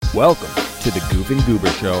Welcome to the Goof and Goober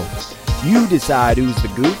Show. You decide who's the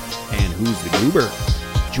goof and who's the goober.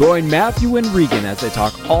 Join Matthew and Regan as they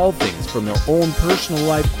talk all things from their own personal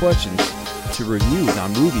life questions to reviews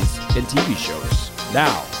on movies and TV shows.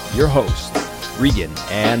 Now, your hosts, Regan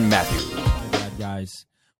and Matthew. My bad, guys.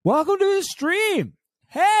 Welcome to the stream.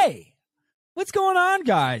 Hey, what's going on,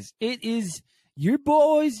 guys? It is your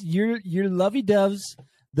boys, your lovey-doves.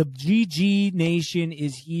 The GG Nation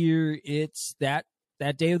is here. It's that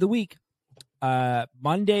day of the week.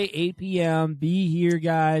 Monday, 8 p.m. Be here,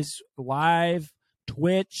 guys. Live,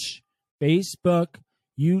 Twitch, Facebook,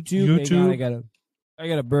 YouTube. Hang on, I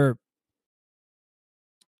got a burp.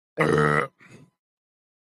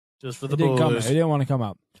 Just for the boys. I didn't want to come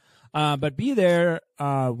up. But be there.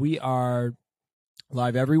 We are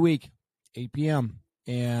live every week, 8 p.m.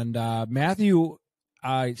 And Matthew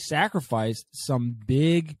sacrificed some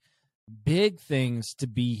big things to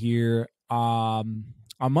be here on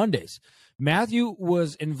Mondays. Matthew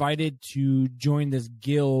was invited to join this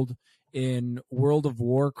guild in World of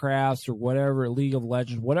Warcraft or whatever, League of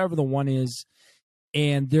Legends, whatever the one is.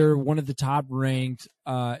 And they're one of the top ranked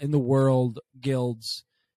in the world guilds.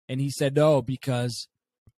 And he said no because,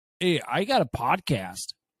 hey, I got a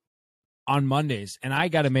podcast on Mondays, and I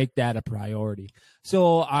got to make that a priority.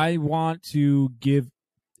 So I want to give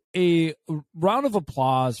a round of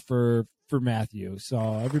applause for Matthew.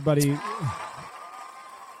 So everybody,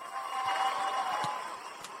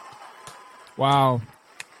 wow,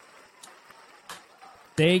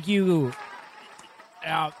 thank you.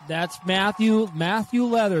 That's Matthew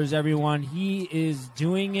Leathers, everyone. He is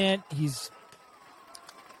doing it. He's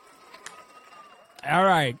all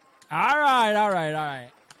right. Calm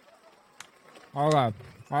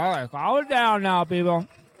it down now, people.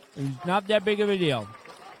 It's not that big of a deal.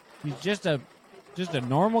 He's just a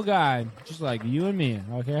normal guy, just like you and me,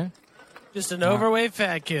 okay? Just an overweight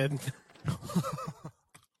fat kid.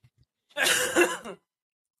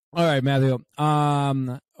 All right, Matthew.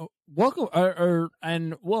 Welcome,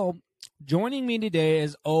 joining me today,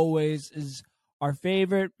 as always, is my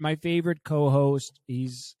favorite co-host.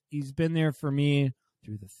 He's been there for me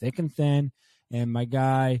through the thick and thin, and my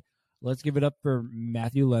guy. Let's give it up for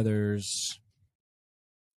Matthew Leathers.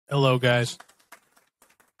 Hello, guys.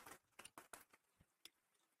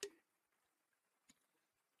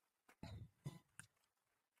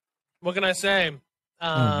 What can I say?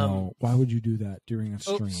 No. Why would you do that during a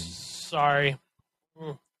stream? Oops, sorry.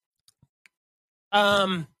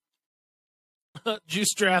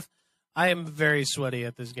 Juice Draft. I am very sweaty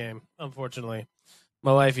at this game, unfortunately.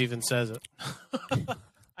 My wife even says it.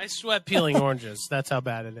 I sweat peeling oranges. That's how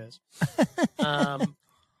bad it is.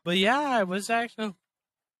 But yeah, I was actually.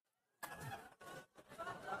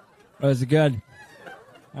 That was good.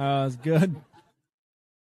 That was good.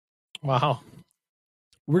 Wow.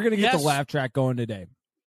 We're going to get the laugh track going today.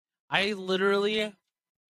 I literally, a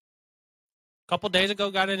couple days ago,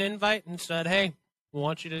 got an invite and said, hey, we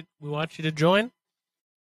want you to join.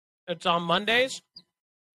 It's on Mondays.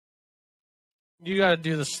 You got to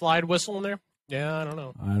do the slide whistle in there. Yeah, I don't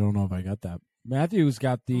know. I don't know if I got that. Matthew's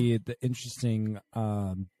got the interesting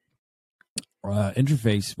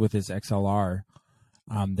interface with his XLR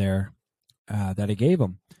there that I gave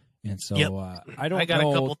him. And so I got a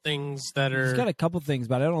couple things that are. He's got a couple things,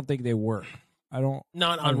 but I don't think they work.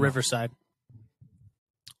 Not on Riverside.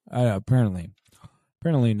 Apparently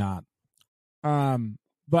not.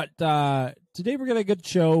 But today we're gonna have a good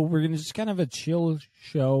show. We're gonna just kind of a chill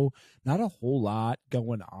show. Not a whole lot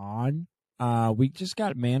going on. We just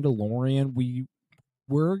got Mandalorian.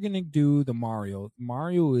 We're gonna do the Mario.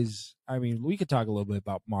 Mario is. I mean, we could talk a little bit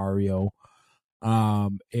about Mario,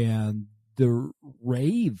 and the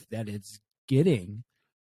rave that it's getting,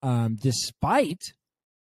 despite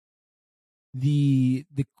the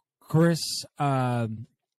Chris Pratt,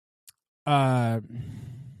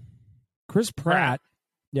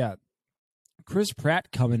 Chris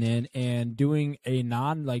Pratt coming in and doing a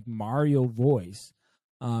Mario voice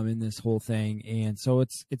in this whole thing, and so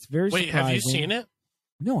it's very surprising. Have you seen it?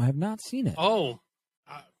 No, I have not seen it. Oh,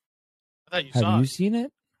 I thought you saw it. Have you seen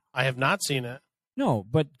it? I have not seen it. No,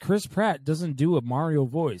 but Chris Pratt doesn't do a Mario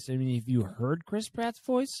voice. I mean, have you heard Chris Pratt's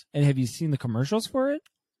voice? And have you seen the commercials for it?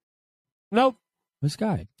 Nope. This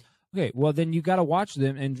guy. Okay, well, then you got to watch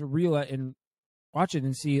them and watch it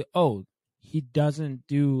and see, oh, he doesn't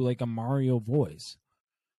do like a Mario voice.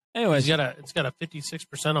 Anyways. It's got a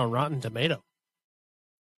 56% on Rotten Tomato.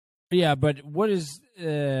 Yeah, but what is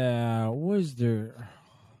there?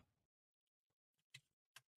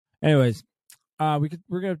 Anyways,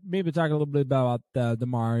 we're gonna maybe talk a little bit about the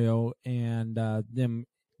Mario and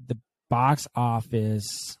the box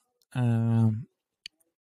office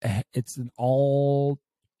it's an all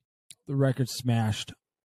the records smashed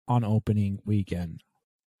on opening weekend.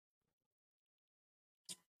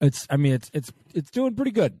 It's doing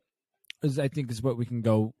pretty good. I think is what we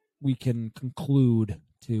can conclude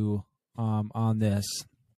to on this.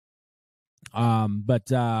 But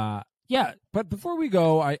before we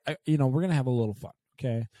go, I we're gonna have a little fun.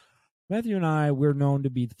 Okay, Matthew and I, we're known to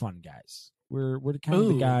be the fun guys. We're the kind of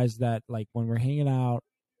the guys that, like, when we're hanging out,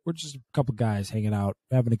 we're just a couple guys hanging out,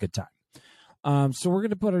 having a good time. So we're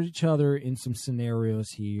gonna put each other in some scenarios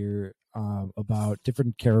here about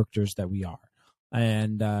different characters that we are,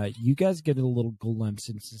 and you guys get a little glimpse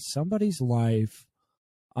into somebody's life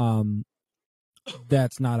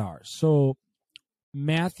that's not ours. So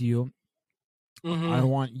Matthew, I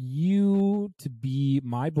want you to be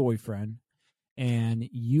my boyfriend, and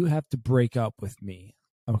you have to break up with me,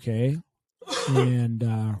 okay? And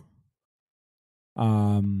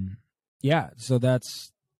so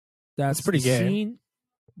that's pretty gay. Scene.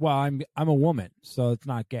 Well, I'm a woman, so it's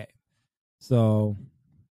not gay. So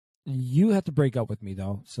you have to break up with me,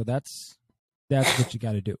 though. So that's what you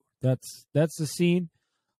got to do. That's the scene.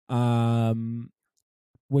 When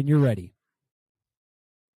you're ready.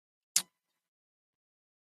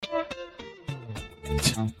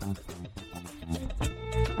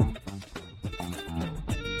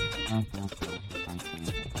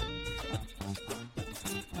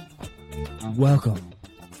 Welcome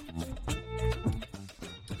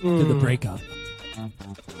to the breakup.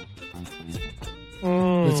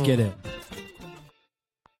 Let's get it.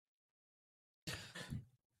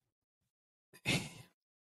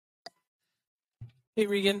 Hey,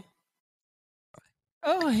 Regan.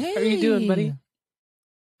 Oh, hey. How are you doing, buddy?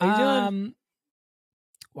 How you doing?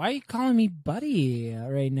 Why are you calling me buddy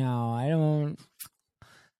right now? I don't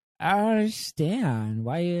understand.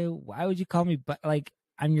 Why would you call me like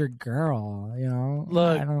I'm your girl, you know?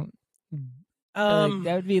 Look, I don't like,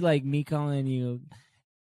 that would be like me calling you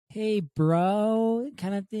hey bro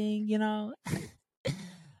kind of thing, you know?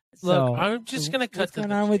 Look, I'm just going to cut what's to going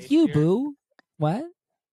the on chase with you, here. boo? What?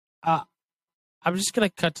 I'm just going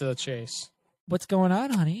to cut to the chase. What's going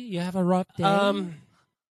on, honey? You have a rough day? Oh,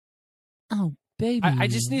 baby. I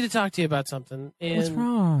just need to talk to you about something. And what's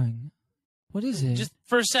wrong? What is it? Just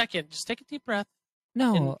for a second, just take a deep breath.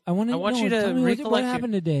 No, I want you to tell me what recollect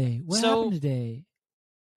happened today. What happened today?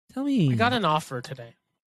 Tell me. I got an offer today.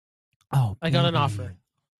 Oh, I got an offer.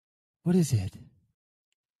 What is it?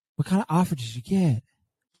 What kind of offer did you get?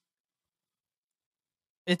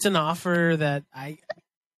 It's an offer that I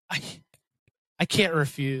can't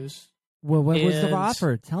refuse. Well, what was the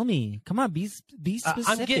offer? Tell me. Come on, be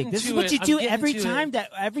specific. This is what you do every time that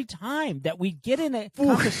we get in a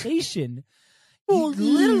conversation.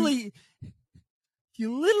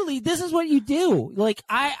 You literally, this is what you do. Like,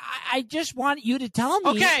 I just want you to tell me,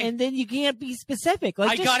 okay, and then you can't be specific.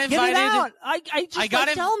 Like, I just got invited. Get it out. I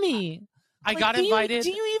just tell me. I got invited. Do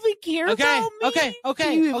you even care about me? Okay.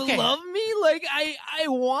 Do you even love me? Like, I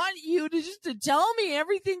want you to tell me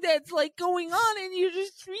everything that's like going on, and you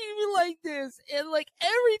just treat me like this, and like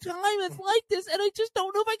every time it's like this, and I just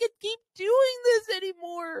don't know if I can keep doing this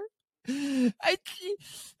anymore.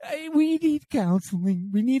 We need counseling.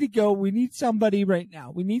 We need to go. We need somebody right now.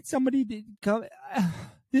 We need somebody to come.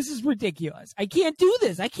 This is ridiculous. I can't do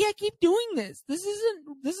this. I can't keep doing this. This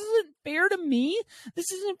isn't fair to me. This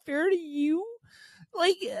isn't fair to you.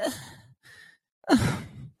 Like,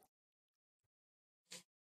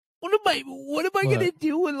 what am I gonna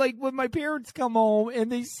do when my parents come home and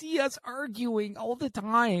they see us arguing all the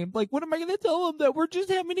time? Like, what am I gonna tell them, that we're just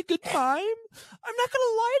having a good time? I'm not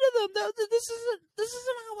gonna lie to them. This isn't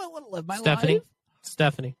how I want to live my life.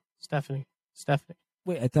 Stephanie.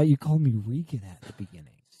 Wait, I thought you called me Regan at the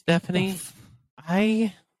beginning. Stephanie,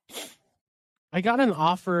 I got an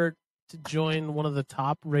offer to join one of the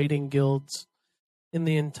top rating guilds in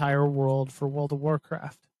the entire world for World of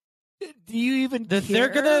Warcraft. Do you even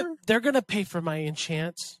care? They're gonna pay for my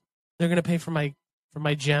enchants. They're gonna pay for my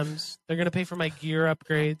gems. They're gonna pay for my gear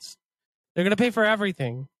upgrades. They're gonna pay for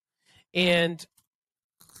everything. And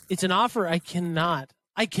it's an offer I cannot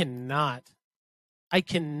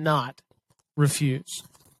refuse.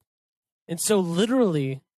 And so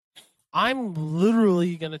I'm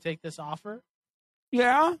literally going to take this offer.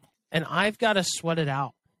 Yeah. And I've got to sweat it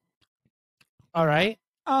out. All right?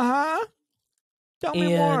 Uh-huh. Tell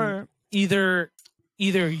me more. Either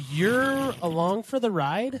you're along for the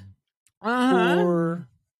ride, uh-huh,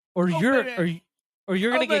 or you're going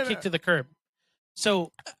to get kicked to the curb.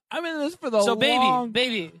 So I'm in this for the long...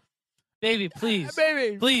 baby, please.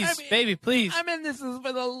 Baby, please. I'm in this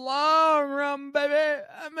for the long run, baby.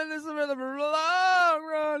 I'm in this for the long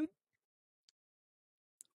run.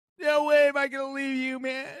 No way am I gonna leave you,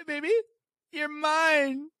 man, baby. You're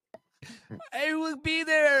mine. I will be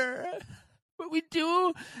there. But we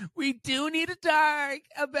do need to talk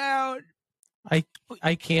about. I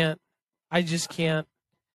can't. I just can't.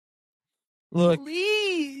 Look,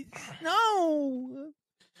 Please, no.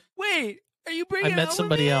 Wait, are you bringing? I met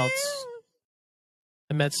somebody else.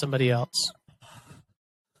 I met somebody else.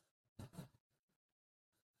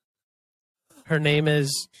 Her name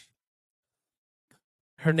is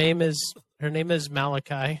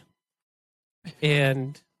Malachi,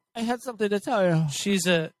 and I had something to tell you. she's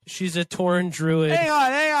a Tauren druid. Hang on.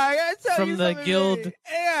 I gotta tell From you the something, guild- baby.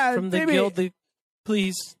 Hang on, From the baby. guild.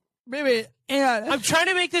 Please, Baby, hang on. I'm trying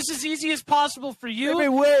to make this as easy as possible for you. Baby,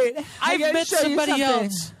 wait. I've gotta met show you somebody something.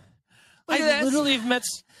 else. Look I at this. literally have met.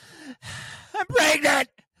 I'm pregnant.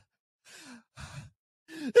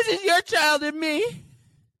 This is your child and me.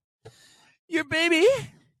 Your baby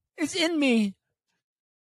is in me.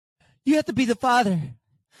 You have to be the father.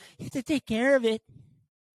 You have to take care of it.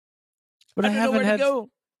 But I don't know haven't where to had. go.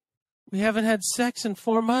 We haven't had sex in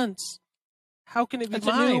 4 months. How can it be It's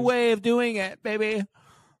mine? a new way of doing it, baby.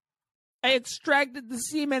 I extracted the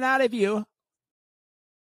semen out of you.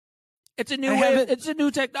 It's a new way. It's a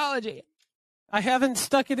new technology. I haven't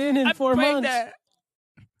stuck it in I'm 4 months. pregnant.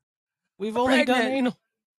 We've only done pregnant. anal.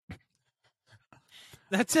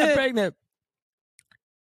 That's I'm it. pregnant.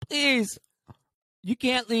 Please. You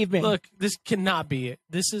can't leave me. Look, this cannot be it.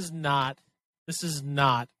 This is not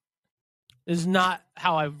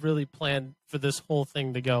how I really planned for this whole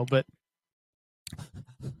thing to go. But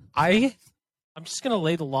I'm just gonna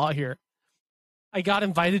lay the law here. I got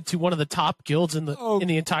invited to one of the top guilds in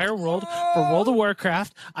the entire world for World of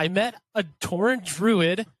Warcraft. I met a Tauren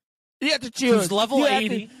druid. You have to choose. Who's level You have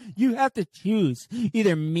 80. You have to choose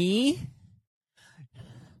either me.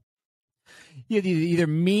 Either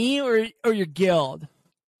me or your guild.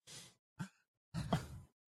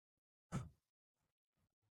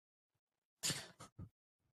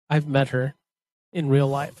 I've met her in real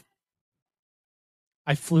life.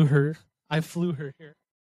 I flew her here.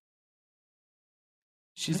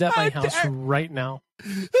 She's at my house right now.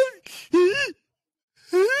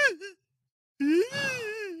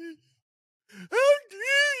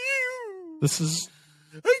 This is.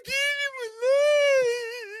 I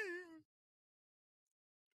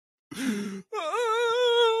can't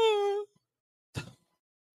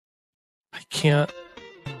I can't.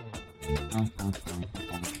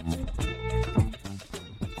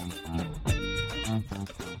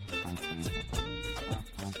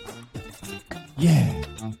 Yeah.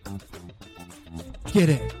 Get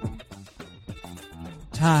it.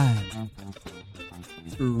 Time.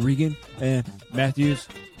 Regan and Matthews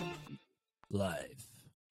live.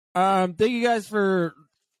 Thank you guys for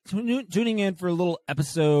tuning in for a little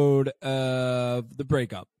episode of The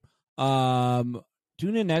Breakup.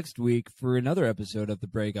 Tune in next week for another episode of The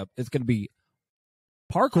Breakup. It's going to be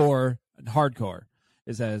parkour and hardcore,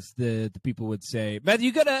 as the people would say. Matthew,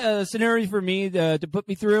 you got a scenario for me to put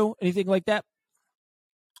me through? Anything like that?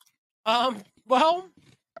 Well,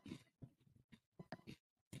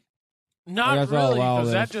 not really,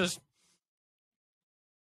 because that just.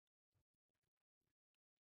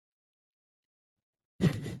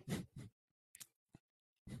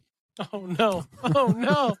 Oh no! Oh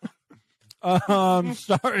no!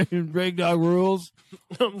 Sorry, Break Dog rules.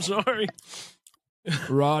 I'm sorry.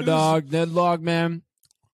 Raw Dog, Ned Log, man.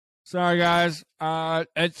 Sorry, guys.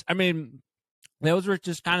 Those were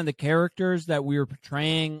just kind of the characters that we were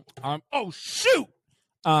portraying. Oh shoot!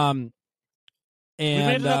 And we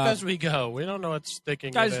made it up as we go. We don't know what's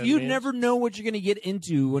sticking. Guys, you never know what you're going to get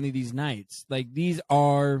into one of these nights. Like, these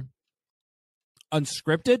are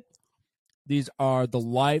unscripted. These are the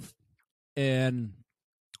life and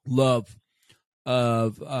love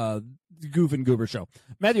of the Goof and Goober show.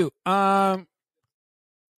 Matthew, ad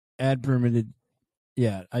permitted.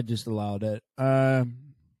 Yeah, I just allowed it.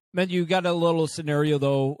 Matthew, you got a little scenario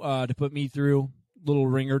though to put me through. Little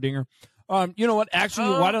ringer dinger. You know what?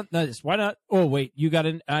 Actually, why not? Oh wait, you got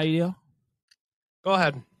an idea? Go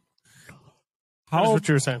ahead. That's what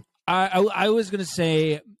you were saying. I was gonna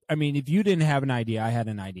say. I mean, if you didn't have an idea, I had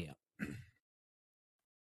an idea.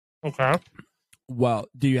 Okay. Well,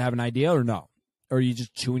 do you have an idea or no? Or are you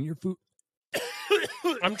just chewing your food?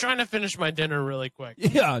 I'm trying to finish my dinner really quick.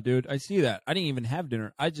 Yeah, dude, I see that. I didn't even have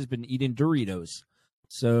dinner. I just been eating Doritos.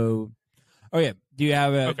 So, okay. Do you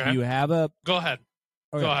have a? Okay. Do you have a? Go ahead.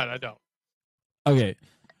 Okay. Go ahead. I don't. Okay.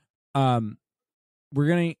 We're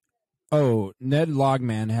gonna. Oh, Ned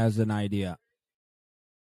Logman has an idea.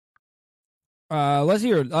 Let's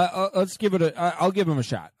hear it. Let's give it a. I'll give him a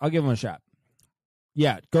shot.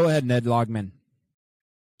 Yeah, go ahead, Ned Logman.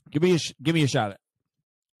 Give me a shot at it.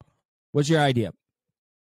 What's your idea?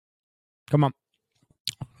 Come on.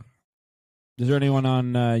 Is there anyone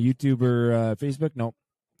on YouTube or Facebook? Nope.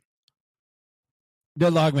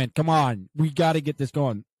 Dead Logman, come on. We got to get this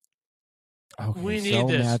going. Okay, we need sell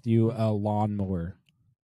this. Matthew a lawnmower.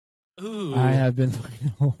 Ooh. I have been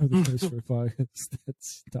looking all over the place for podcasts that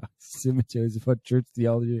talk cemeteries about church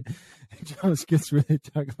theology. Jones gets really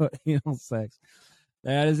talk about anal sex.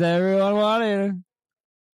 That is everyone wanted.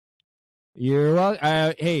 You're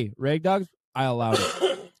welcome. Hey, rag dogs, I allowed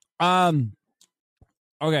it.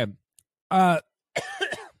 Okay.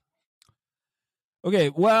 Okay,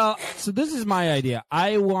 well, so this is my idea.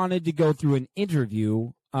 I wanted to go through an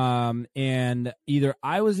interview, and either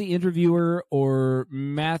I was the interviewer or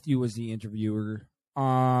Matthew was the interviewer.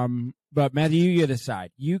 But Matthew, you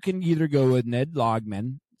decide. You can either go with Ned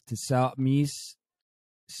Logman to selling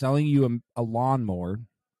you a lawnmower,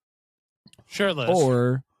 Shirtless,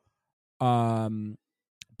 or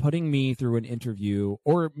putting me through an interview,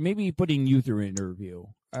 or maybe putting you through an interview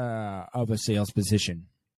of a sales position.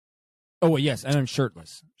 Oh, well, yes, and I'm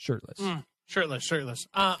shirtless. Shirtless. Shirtless.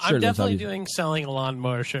 I'm definitely doing selling a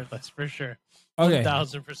lawnmower shirtless for sure. Okay.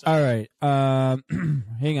 1,000%. All right.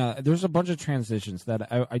 Hang on. There's a bunch of transitions that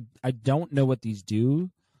I don't know what these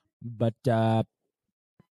do, but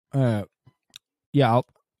yeah,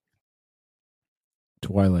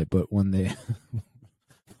 Twilight. But when they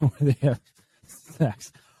have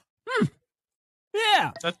sex,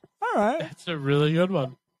 yeah. All right. That's a really good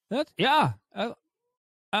one. That's yeah.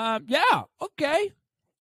 Yeah. Okay.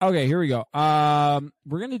 Okay, here we go.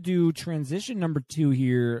 We're gonna do transition number 2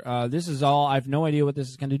 here. This is all. I have no idea what this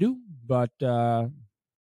is gonna do, but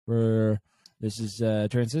this is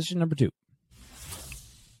transition number 2.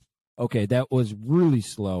 Okay, that was really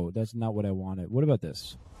slow. That's not what I wanted. What about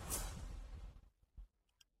this?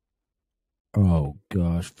 Oh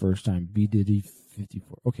gosh, first time B Diddy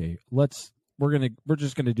 54. Okay, we're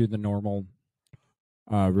just gonna do the normal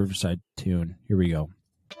Riverside tune. Here we go.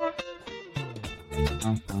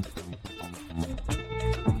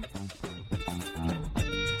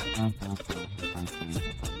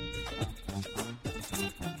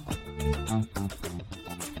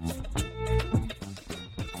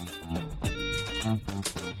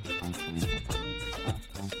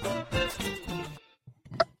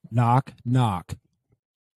 Knock, knock.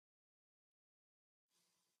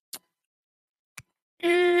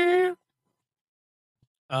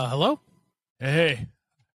 Hello? Hey.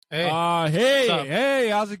 Hey. Hey,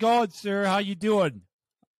 how's it going, sir? How you doing?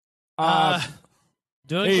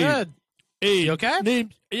 Doing hey, good. Hey, you okay?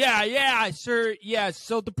 Yeah, sir. Yeah.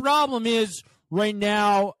 So the problem is right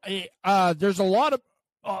now, there's a lot of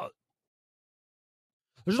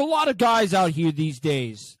guys out here these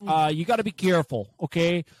days. You got to be careful,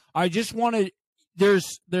 okay? I just want to.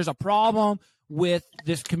 There's a problem with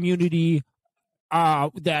this community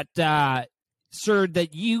that, sir,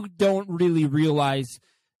 that you don't really realize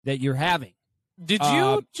that you're having. Did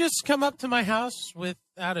you just come up to my house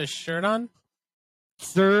without a shirt on?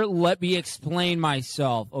 Sir, let me explain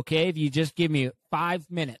myself, okay? If you just give me 5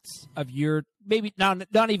 minutes of your, maybe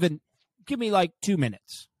not even, give me like 2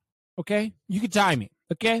 minutes, okay? You can time me,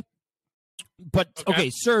 okay? But, okay,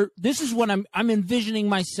 sir, this is what I'm envisioning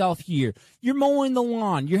myself here. You're mowing the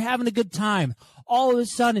lawn. You're having a good time. All of a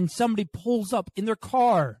sudden, somebody pulls up in their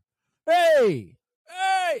car. Hey!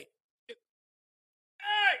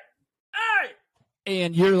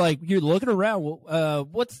 And you're looking around.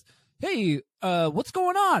 What's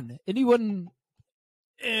going on? Anyone?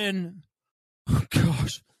 And oh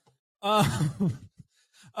gosh,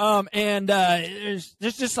 and there's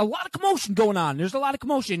just a lot of commotion going on. There's a lot of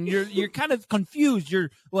commotion. You're kind of confused.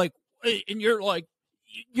 You're like, and you're like,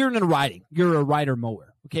 you're in a riding. You're a rider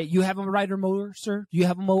mower. Okay, you have a rider mower, sir? Do you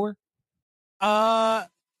have a mower?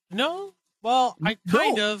 No. Well,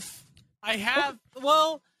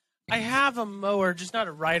 I have a mower, just not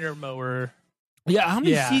a rider mower. Yeah, how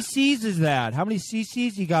many cc's is that? How many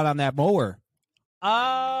cc's you got on that mower?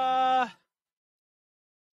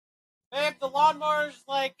 Babe, the lawnmower's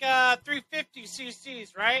like 350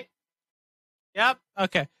 cc's, right? Yep.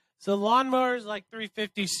 Okay. So the lawnmower's like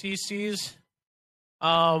 350 cc's.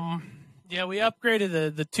 Yeah, we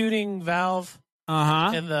upgraded the tuning valve.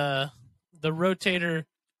 And the rotator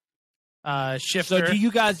shifter. So do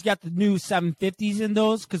you guys got the new 750s in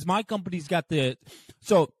those? Because my company's got the.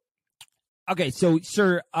 So, okay, so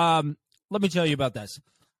sir, let me tell you about this.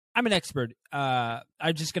 I'm an expert.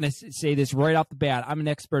 I'm just gonna say this right off the bat. I'm an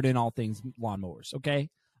expert in all things lawnmowers. Okay,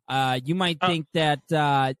 you might think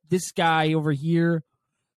that this guy over here,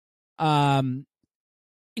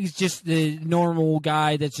 he's just the normal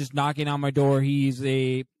guy that's just knocking on my door. He's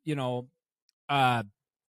a, just a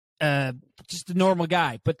normal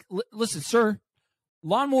guy. But listen, sir,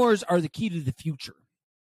 lawnmowers are the key to the future.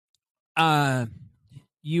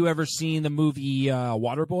 You ever seen the movie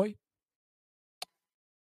Waterboy?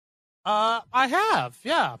 I have,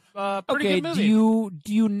 yeah. Pretty Okay, good movie.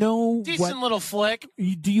 do you know Decent little flick.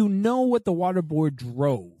 do you know what the Waterboy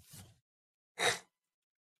drove?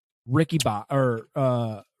 Ricky Bob or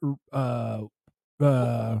Yeah,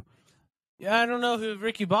 I don't know who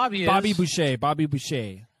Ricky Bobby is. Bobby Boucher.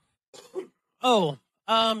 Oh,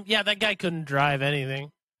 yeah, that guy couldn't drive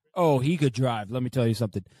anything. Oh, he could drive. Let me tell you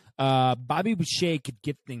something. Bobby Boucher could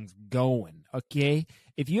get things going. Okay,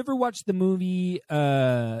 if you ever watched the movie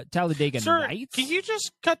Talladega Sir, Nights, can you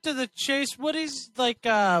just cut to the chase? What is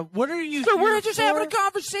what are you? Sir, we're here just for? having a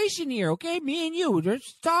conversation here. Okay, me and you, we're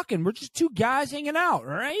just talking. We're just two guys hanging out. All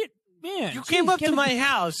right, man. You came up to my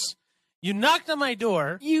house. You knocked on my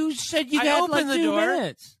door. You said you I had opened like the 2 door.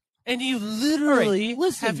 minutes. And you literally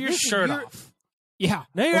listen, have your shirt off. Yeah.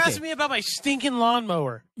 Now you're okay. asking me about my stinking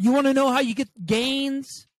lawnmower. You want to know how you get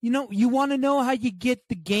gains? You want to know how you get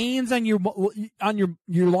the gains on your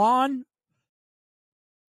lawn?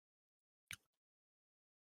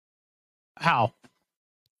 How?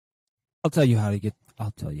 I'll tell you how to get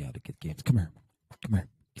gains. Come here. Get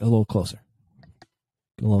a little closer.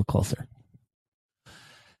 The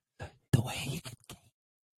way you get gains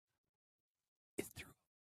is through.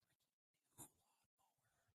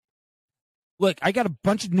 Look, I got a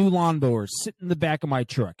bunch of new lawnmowers sitting in the back of my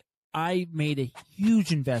truck. I made a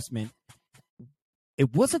huge investment.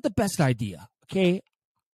 It wasn't the best idea, okay?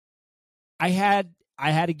 I had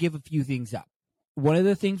to give a few things up. One of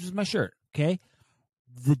the things was my shirt, okay?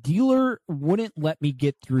 The dealer wouldn't let me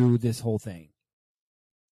get through this whole thing.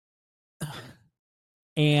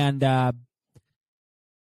 And the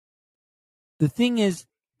thing is,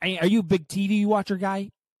 are you a big TV watcher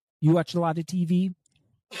guy? You watch a lot of TV?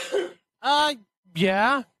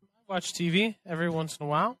 Yeah. I watch TV every once in a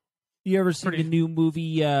while. You ever seen the new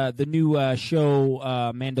movie, the new show,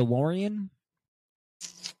 Mandalorian?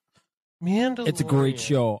 It's a great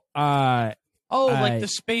show. Like the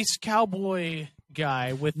space cowboy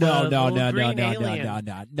guy with no. the green alien.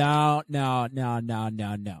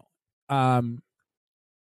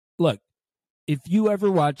 Look, if you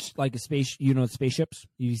ever watch like a space, spaceships,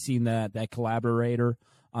 you've seen that collaborator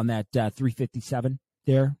on that 357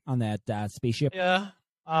 there on that spaceship. Yeah.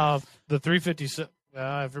 The 357.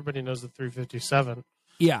 Everybody knows the 357.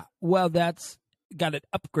 Yeah. Well, that's got an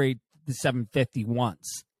upgrade to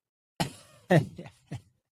 751s. The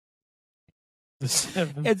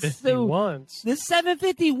 751s. The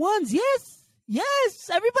 751s, yes.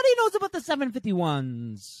 Everybody knows about the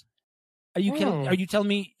 751s. Are you kidding? Are you telling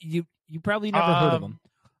me you probably never heard of them?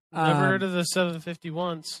 Never heard of the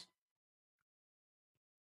 751s.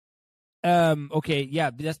 Okay,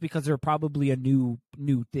 yeah, that's because they're probably a new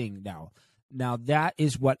thing now. Now that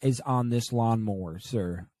is what is on this lawnmower,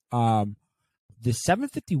 sir. The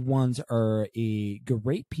 751s are a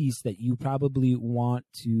great piece that you probably want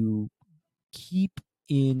to keep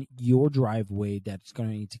in your driveway. That's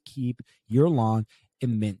going to keep your lawn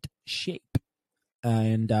in mint shape.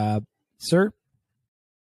 And sir,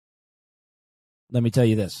 let me tell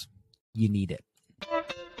you this: you need it.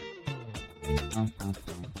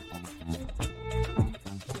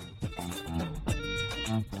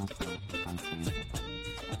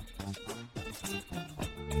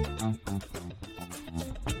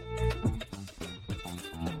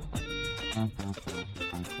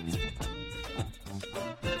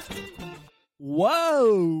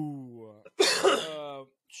 Whoa!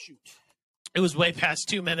 Shoot. It was way past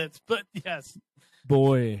 2 minutes, but yes.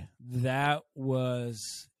 Boy, that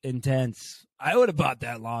was intense. I would have bought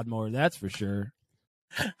that lawnmower, that's for sure.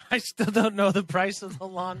 I still don't know the price of the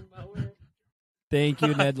lawnmower. Thank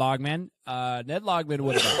you, Ned Logman. Ned Logman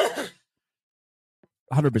would have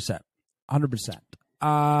bought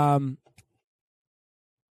 100%.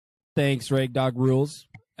 Thanks, Rag Dog Rules,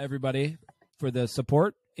 everybody, for the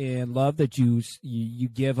support and love that you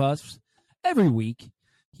give us every week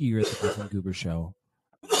here at the Goof and Goober Show.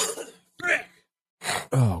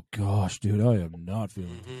 Oh gosh, dude, I am not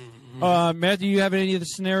feeling it. Matthew, you have any of the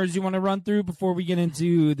scenarios you want to run through before we get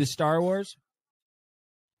into the Star Wars?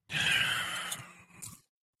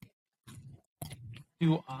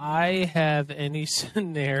 Do I have any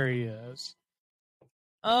scenarios?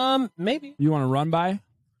 Maybe. You want to run by?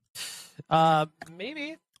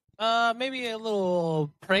 Maybe. Maybe a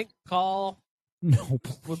little prank call. No,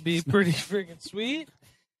 would be pretty freaking sweet.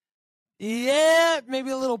 Yeah,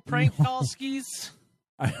 maybe a little prank call skis.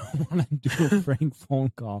 I don't want to do a prank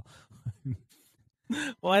phone call.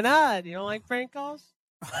 Why not? You don't like prank calls?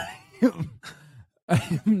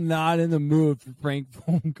 I'm not in the mood for prank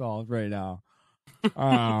phone calls right now.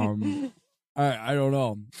 I don't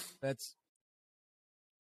know. That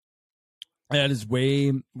is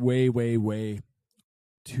way, way, way, way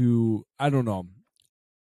too. I don't know.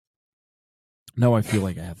 No, I feel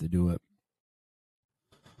like I have to do it.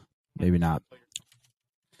 Maybe not.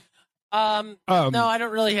 No, I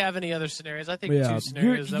don't really have any other scenarios. I think 2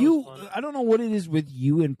 scenarios. That was fun. I don't know what it is with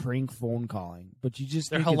you and prank phone calling, but you just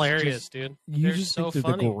they're think hilarious, dude. You just so think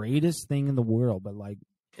they're funny. the greatest thing in the world, but like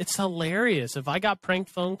it's hilarious. If I got pranked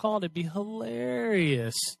phone called, it'd be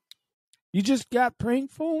hilarious. You just got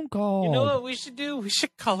prank phone called. You know what we should do? We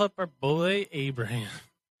should call up our boy Abraham.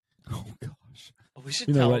 Oh gosh, we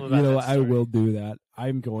should tell him about You know that what? I story. will do that.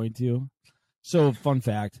 I'm going to. So, fun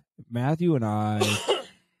fact: Matthew and I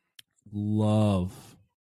love.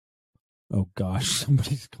 Oh gosh,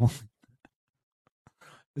 somebody's calling.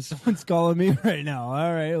 Someone's calling me right now.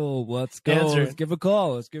 All right, well, let's go. Answer. Let's give a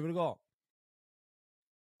call. Let's give it a call.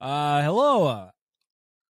 Hello.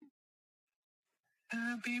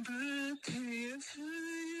 Happy birthday to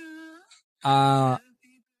you.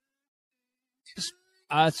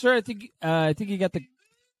 Sir, I think you got the.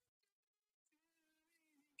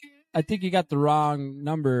 I think you got the wrong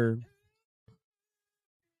number.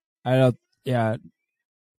 I don't. Yeah,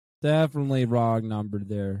 definitely wrong number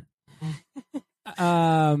there.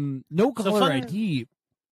 No caller ID.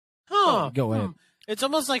 Huh? Go ahead. It's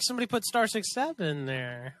almost like somebody put *67 in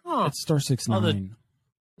there. Huh? It's *69.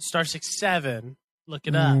 *67. Look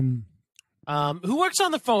it up. Who works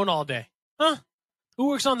on the phone all day? Huh? Who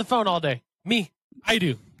works on the phone all day? Me. I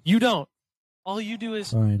do. You don't. All you do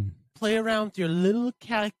is play around with your little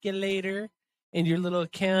calculator and your little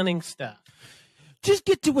accounting stuff. Just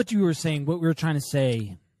get to what you were saying, what we were trying to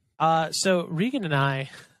say. So Regan and I,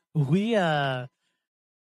 we have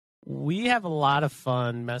a lot of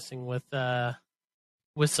fun messing with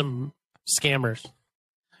some scammers.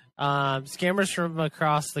 Scammers from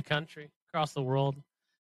across the country, across the world.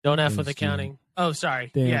 Don't F with accounting. Oh,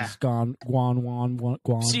 sorry. Dan's gone.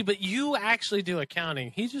 Guan. See, but you actually do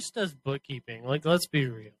accounting. He just does bookkeeping. Like, let's be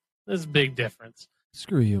real. There's a big difference.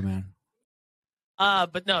 Screw you, man.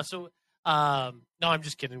 But no, so no, I'm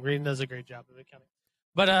just kidding. Regan does a great job of accounting.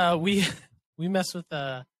 But we mess with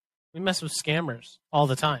scammers all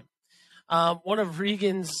the time. One of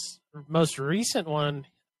Regan's most recent one,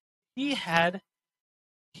 he had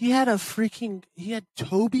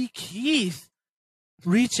Toby Keith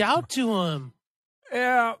reach out to him.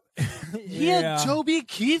 Yeah. He had Toby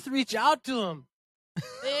Keith reach out to him.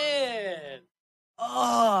 Man.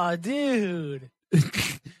 Oh, dude.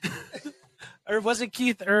 Or was it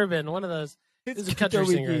Keith Urban? One of those. It's a country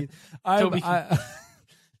singer.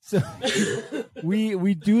 So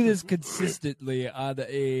we do this consistently on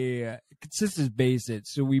a consistent basis.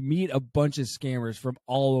 So we meet a bunch of scammers from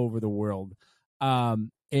all over the world. Or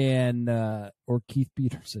Keith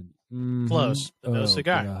Peterson. Mm-hmm. Close. No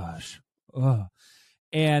cigar. Gosh.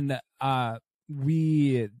 And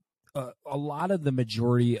we a lot of the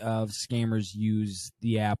majority of scammers use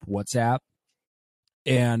the app WhatsApp.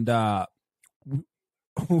 And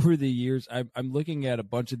over the years, I'm looking at a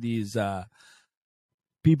bunch of these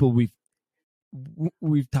people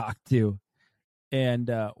we've talked to, and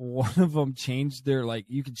one of them changed their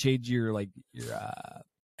you can change your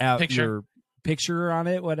your picture on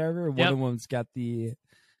it, whatever. Yep. One of them's got the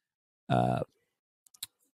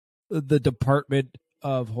Department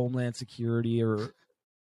of Homeland Security or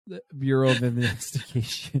the Bureau of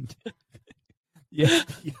Investigation. Yeah.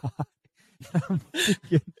 I'm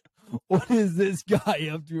thinking, what is this guy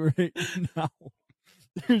up to right now?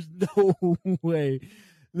 There's no way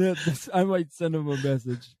that I might send him a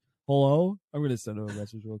message. Hello? I'm going to send him a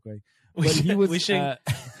message real quick. We should.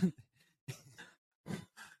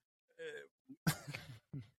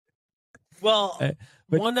 Well,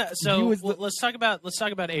 let's talk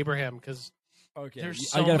about Abraham, because there's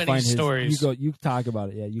so many stories. You talk about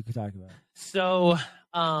it. Yeah, you can talk about it. So,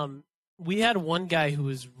 we had one guy who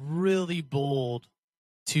was really bold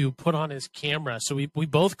to put on his camera. So we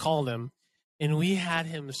both called him, and we had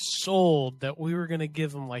him sold that we were going to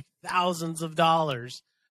give him like thousands of dollars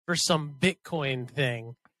for some Bitcoin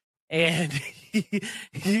thing. And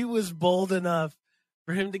he was bold enough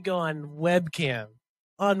for him to go on webcam.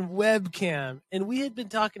 And we had been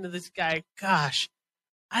talking to this guy, gosh,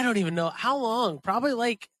 I don't even know how long, probably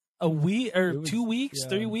like a week or 2 weeks,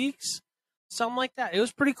 3 weeks, something like that. It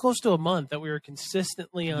was pretty close to a month that we were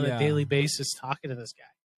consistently on a daily basis talking to this guy.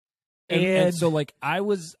 And so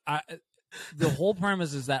the whole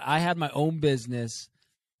premise is that I had my own business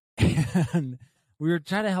and we were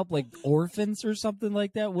trying to help like orphans or something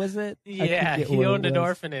like that. Was it? Yeah, he owned an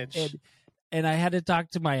orphanage. And I had to talk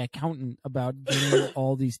to my accountant about getting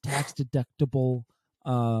all these tax deductible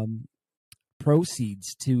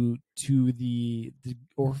proceeds to the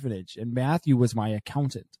orphanage. And Matthew was my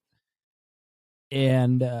accountant.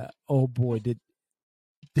 And oh boy, did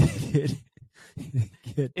it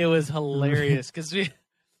it was hilarious because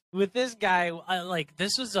with this guy,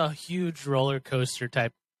 this was a huge roller coaster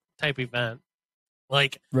type event.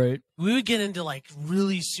 Like, right, we would get into like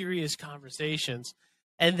really serious conversations,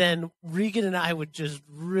 and then Regan and I would just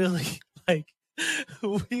really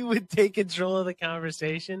we would take control of the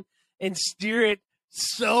conversation and steer it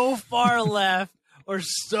so far left or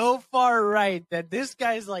so far right that this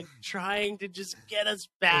guy's like trying to just get us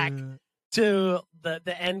back to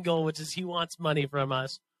the end goal, which is he wants money from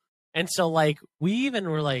us. And so like we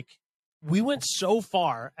went so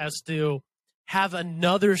far as to have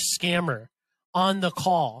another scammer on the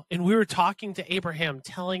call, and we were talking to Abraham,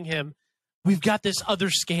 telling him we've got this other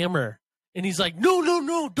scammer, and he's like,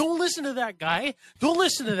 no, don't listen to that guy,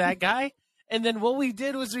 and then what we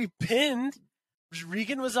did was we pinned.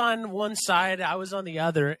 Regan was on one side, I was on the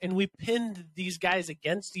other, and we pinned these guys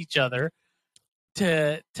against each other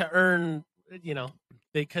to earn,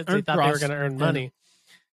 because they thought they were going to earn money.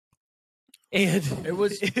 And it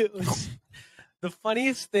was the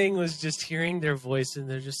funniest thing was just hearing their voice, and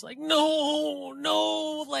they're just like,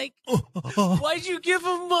 no, like, why'd you give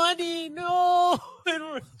him money? No.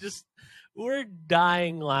 And we're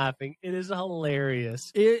dying laughing. It is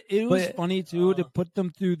hilarious. It was funny too to put them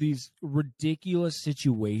through these ridiculous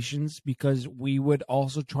situations, because we would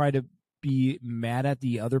also try to be mad at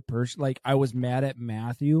the other person. Like I was mad at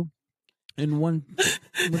Matthew in one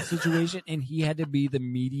situation, and he had to be the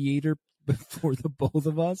mediator for the both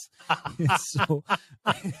of us. So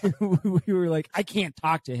we were like, I can't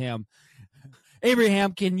talk to him.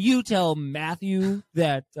 Abraham, can you tell Matthew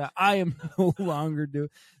that I am no longer doing?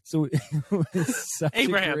 So it was such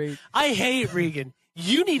Abraham, a great... I hate Regan.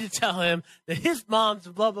 You need to tell him that his mom's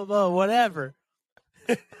blah blah blah whatever.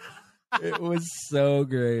 It was so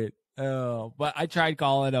great. Oh, but I tried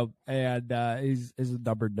calling him, and his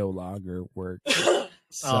number no longer works.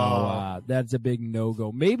 So that's a big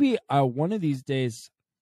no-go. Maybe one of these days,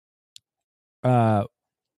 I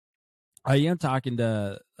am talking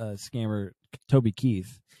to scammer Toby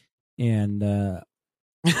Keith, and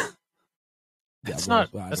that's not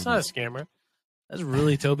a scammer. That's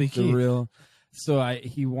really Toby Keith. So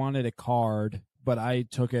he wanted a card, but I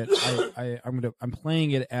took it. I'm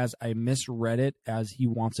playing it as I misread it as he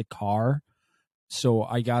wants a car. So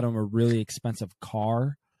I got him a really expensive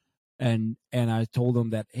car. And I told him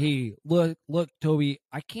that, hey, look, Toby,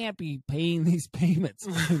 I can't be paying these payments.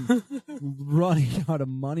 I'm running out of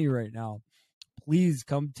money right now. Please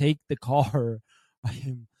come take the car. I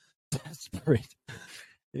am desperate.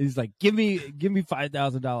 He's like, give me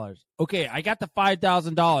 $5,000. Okay, I got the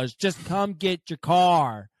 $5,000. Just come get your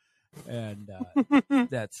car. And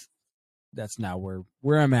that's now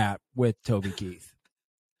where I'm at with Toby Keith.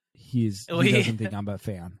 He doesn't think I'm a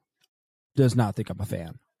fan. Does not think I'm a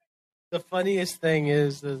fan. The funniest thing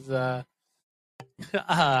is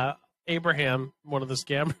Abraham, one of the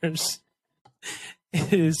scammers,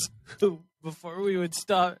 is before we would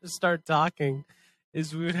start talking,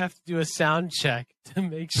 is we would have to do a sound check to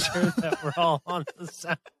make sure that we're all on the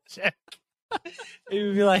sound check. It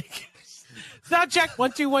would be like, sound check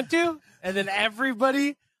 1 2 1 2, and then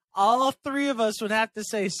everybody, all three of us would have to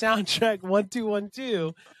say sound check 1 2 1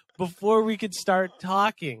 2 before we could start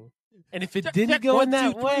talking. And if it didn't go in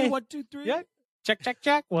that way, 1 2 3, yeah, check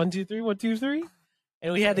 1 2 3 1 2 3,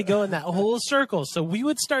 and we had to go in that whole circle. So we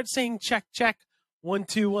would start saying check 1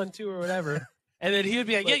 2 1 2 or whatever, and then he would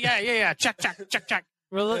be like yeah check.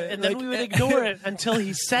 And then we would ignore it until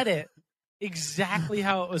he said it exactly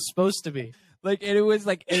how it was supposed to be. Like, and it was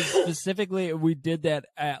like, specifically, we did that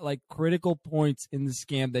at like critical points in the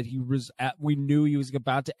scam that he was at. We knew he was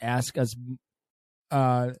about to ask us,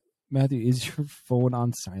 Matthew, is your phone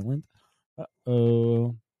on silent?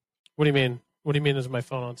 Oh. What do you mean? What do you mean is my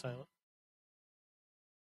phone on silent?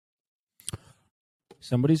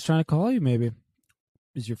 Somebody's trying to call you, maybe.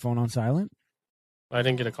 Is your phone on silent? I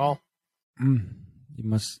didn't get a call. He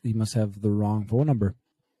must have the wrong phone number.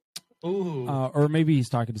 Ooh. Or maybe he's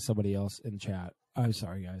talking to somebody else in chat. I'm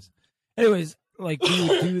sorry, guys. Anyways, like, we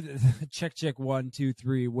would do the check 1 2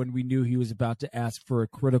 3 when we knew he was about to ask for a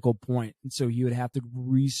critical point, and so he would have to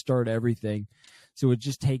restart everything. So it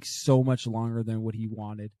just takes so much longer than what he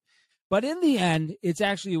wanted. But in the end, it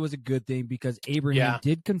was a good thing, because Abraham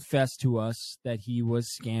did confess to us that he was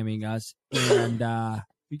scamming us, and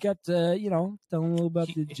We got tell them a little about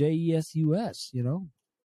the JESUS.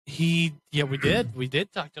 We did. We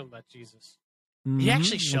did talk to him about Jesus. He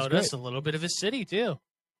actually showed us a little bit of his city too.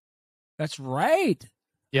 That's right.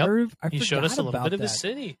 Yep. I he showed us a little bit of that. his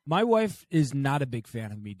city. My wife is not a big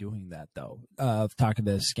fan of me doing that, though, of talking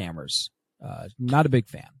to scammers. Not a big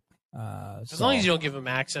fan. As long as you don't give them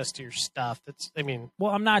access to your stuff.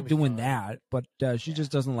 Well, I'm not doing that, but she just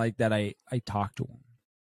doesn't like that I talk to him.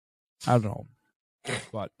 I don't know.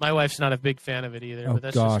 But my wife's not a big fan of it either. Oh, but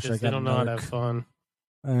that's gosh, just because they don't know how to have fun.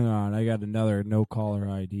 Hang on, I got another no caller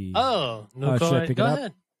ID. Oh, no caller ID. Go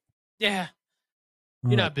ahead. Yeah.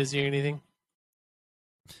 You're not busy or anything.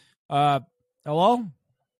 Hello?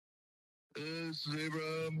 It's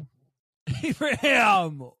Abraham.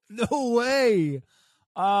 Abraham! No way!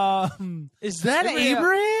 Is that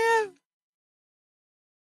Abraham?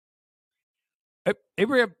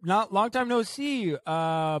 Abraham, long time no see.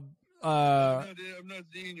 I'm not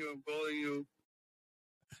seeing you. I'm calling you.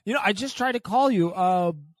 I just tried to call you.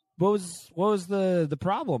 What was the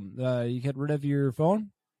problem? You get rid of your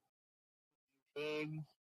phone?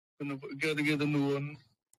 Gotta get a new one.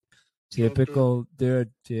 Typical,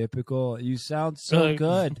 dude. Typical. You sound so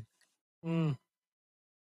good. COVID.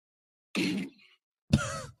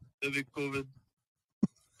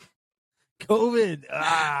 COVID.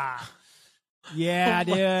 Yeah,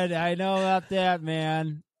 dude. I know about that,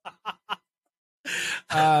 man. Do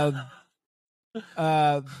you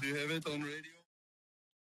have it on radio?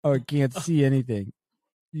 Oh, I can't see anything.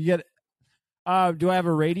 You get. Do I have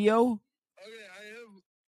a radio? Okay, I have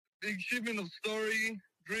big shipment of story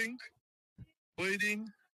drink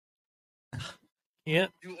waiting. Yeah.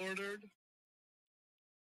 You ordered?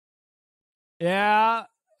 Yeah.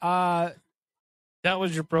 That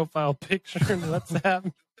was your profile picture in WhatsApp. Send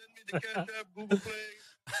me the Cash App, Google Play.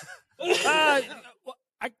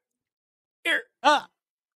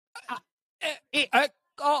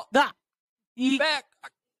 Back.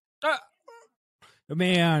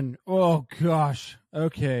 Man, oh gosh.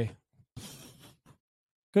 Okay.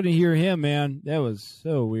 Couldn't hear him, man. That was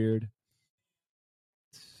so weird.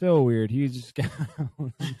 So weird. He just got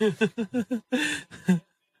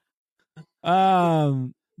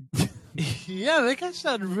Yeah, that guy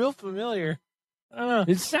sounded real familiar. I don't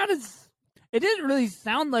know. It didn't really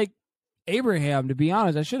sound like Abraham, to be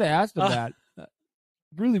honest. I should have asked him that.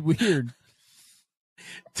 Really weird.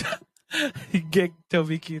 Get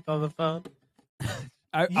Toby Keith on the phone.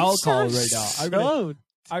 I'll call him right now.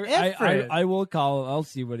 I I will call him. I'll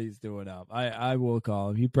see what he's doing up. I will call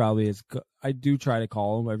him. He probably is. I do try to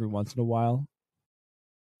call him every once in a while.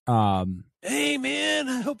 Hey man,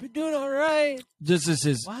 I hope you're doing all right. This is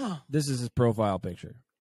his profile picture.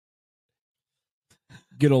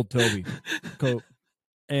 Good old Toby.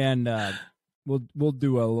 And we'll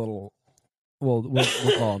do a little. We'll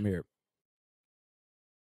call him here.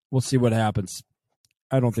 We'll see what happens.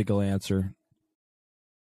 I don't think he'll answer,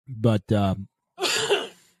 but there's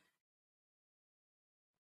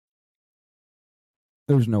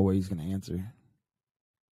no way he's going to answer.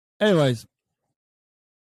 Anyways,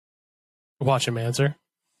 watch him answer.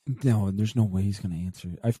 No, there's no way he's going to answer.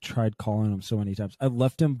 I've tried calling him so many times. I've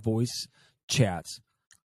left him voice chats.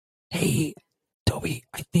 Hey, Toby,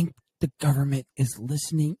 I think the government is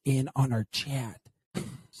listening in on our chat.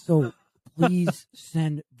 So please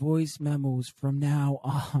send voice memos from now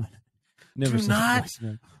on.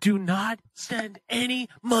 Do not send any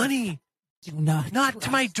money. Do not to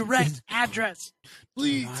my direct address.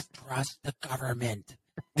 Please. Do not trust the government.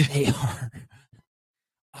 They are.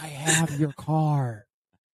 I have your car.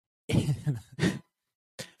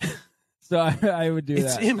 So I would do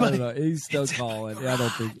that. I don't know. He's still calling. I don't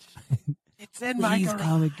think. It's in my garage. Please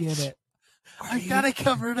come and get it. I got it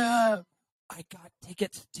covered up. I got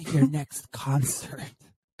tickets to your next concert.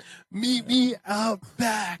 Meet me out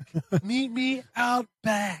back. Meet me out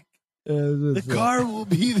back. The car will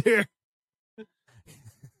be there.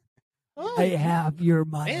 I have your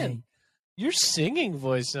money. Man, your singing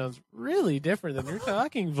voice sounds really different than your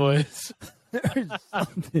talking voice. There's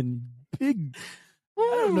something big. I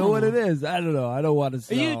don't know what it is. I don't know. I don't want to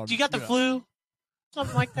sound. You got the flu?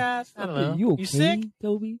 Something like that? I don't know. You okay, sick?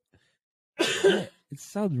 Toby? It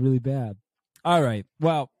sounds really bad. All right.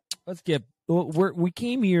 Well, let's get. We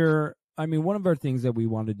came here. I mean, one of our things that we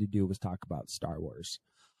wanted to do was talk about Star Wars.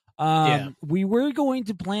 We were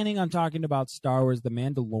planning on talking about Star Wars, The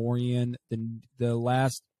Mandalorian, the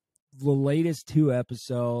latest 2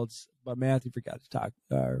 episodes, but Matthew forgot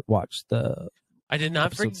to watch the. I did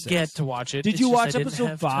not forget to watch it. Did you watch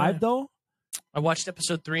episode 5 though? I watched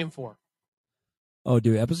episode 3 and 4. Oh,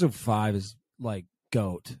 dude, episode 5 is like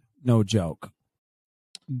GOAT. No joke.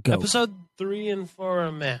 Go. Episode 3 and 4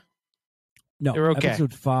 are meh. No, they're okay.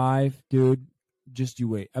 Episode 5, dude, just you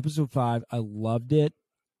wait. Episode 5, I loved it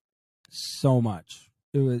so much.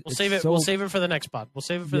 We'll save it. We'll save it for the next pod. We'll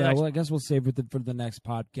save it for the next. Well, I guess we'll save it for the next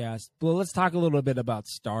podcast. Well, let's talk a little bit about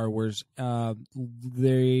Star Wars.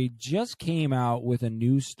 They just came out with a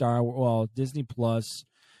new Star Wars. Well, Disney Plus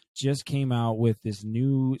just came out with this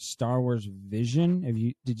new Star Wars Vision.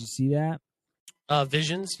 Did you see that?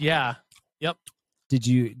 Visions, yeah, yep. Did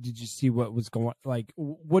you see what was going? Like,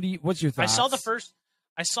 what's your thoughts? I saw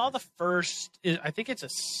the first. I think it's a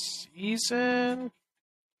season.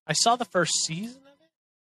 I saw the first season of it.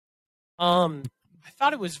 I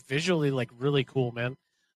thought it was visually like really cool, man.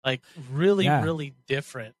 Like really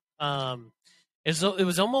different. It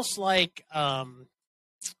was almost like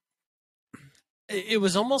it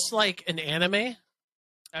was almost like an anime.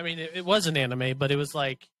 I mean, it was an anime, but it was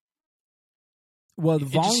like. Well, the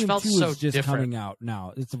volume 2 so is just coming out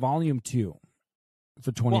now. It's volume 2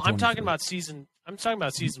 for 2023. Well, I'm talking about season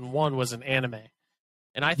 1 was an anime,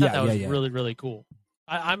 and I thought that was really really cool.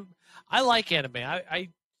 I like anime.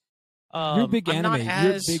 You're a big anime.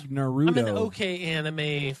 You're a big Naruto. I'm an okay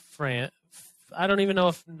anime fan. I don't even know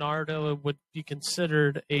if Naruto would be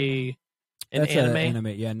considered an anime.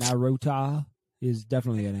 Yeah, Naruto is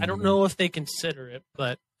definitely an anime. I don't know if they consider it,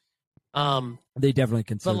 but they definitely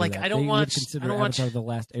consider. But like, that. I don't watch. Consider I don't Avatar: watch The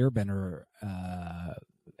Last Airbender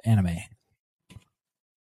anime.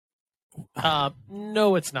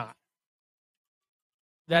 No, it's not.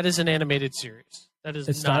 That is an animated series. That is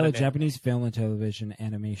a style of Japanese film and television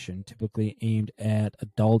animation, typically aimed at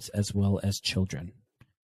adults as well as children.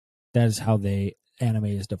 That is how anime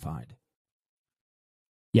is defined.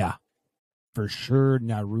 Yeah, for sure.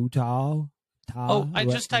 Naruto. I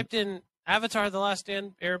just typed in Avatar: The Last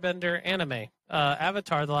Airbender anime.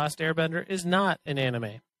 Avatar: The Last Airbender is not an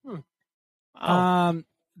anime.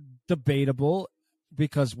 Debatable,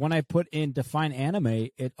 because when I put in define anime,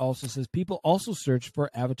 it also says people also search for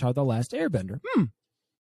Avatar: The Last Airbender.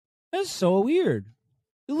 That's so weird.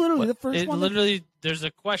 Literally, the first one. Literally, there's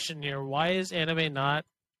a question here. Why is Avatar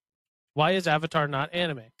not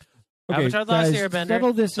anime? Okay, Avatar: The Last guys,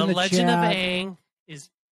 Airbender, The Legend chat. of Aang, is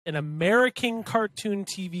an American cartoon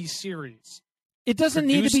TV series. It doesn't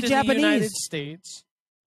need to be Produced in Japanese. the United States.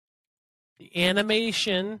 The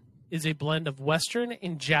animation is a blend of Western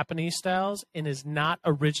and Japanese styles and is not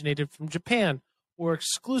originated from Japan or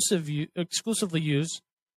exclusively use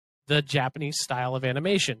the Japanese style of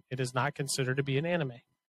animation. It is not considered to be an anime.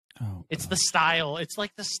 Oh, it's the style. It's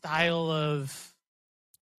like the style of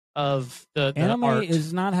the anime art.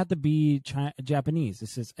 does not have to be Japanese.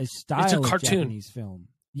 This is a style It's a of cartoon. Japanese film.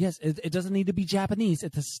 Yes, it doesn't need to be Japanese.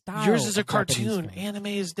 It's a style. Yours is a of Japanese cartoon. film. Anime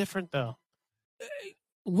is different, though.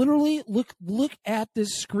 Literally, look at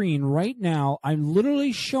this screen right now. I'm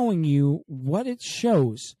literally showing you what it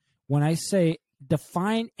shows when I say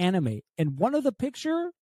define anime. And one of the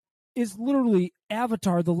picture is literally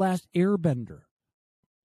Avatar: The Last Airbender.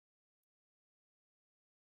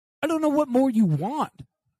 I don't know what more you want,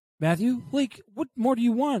 Matthew. Like, what more do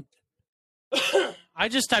you want? I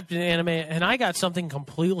just typed in anime, and I got something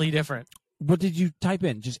completely different. What did you type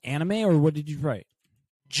in? Just anime, or what did you write?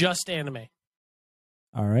 Just anime.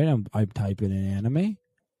 All right, I'm typing in anime.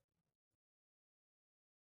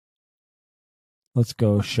 Let's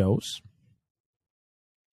go shows.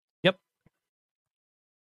 Yep.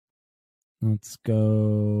 Let's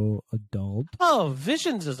go adult. Oh,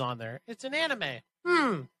 Visions is on there. It's an anime.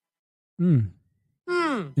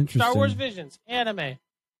 Interesting. Star Wars Visions, anime.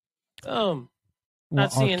 Well,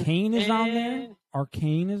 Not seeing Arcane is on there.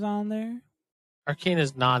 Arcane is on there. Arcane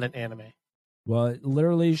is not an anime. Well, it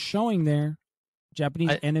literally is showing there.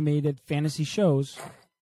 Japanese animated fantasy shows.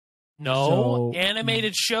 No,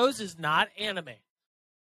 animated shows is not anime.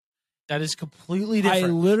 That is completely different. I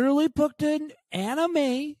literally put in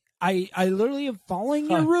anime. I literally am following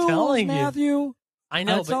your rules, Matthew. I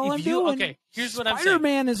know, That's but all if I'm you doing. okay, here's what I'm saying.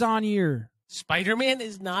 Spider-Man is on here. Spider-Man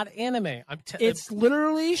is not anime. It's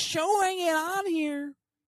literally showing it on here.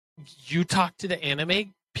 You talk to the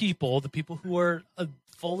anime people, the people who are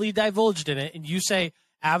fully divulged in it, and you say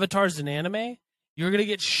Avatar's an anime, you're gonna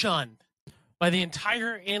get shunned by the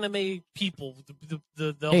entire anime people,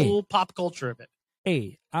 the whole pop culture of it.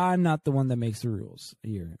 Hey, I'm not the one that makes the rules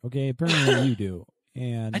here. Okay, apparently you do.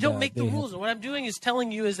 And I don't make the rules. What I'm doing is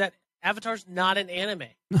telling you is that Avatar's not an anime.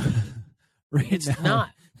 It's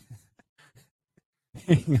not.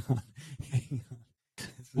 Hang on.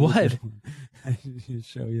 What? I should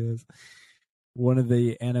show you this. One of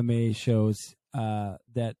the anime shows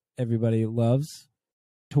that everybody loves,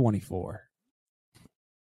 24.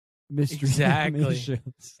 mystery Exactly.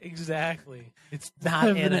 animations. Exactly. It's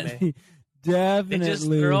not anime.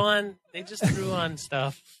 Definitely. They just threw on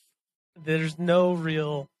stuff. There's no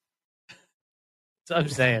real. That's what I'm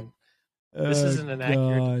saying. This isn't an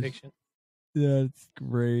accurate depiction. That's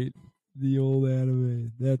great. The old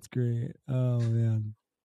anime. That's great. Oh man,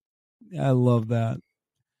 I love that.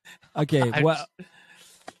 Okay,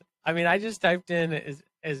 I just typed in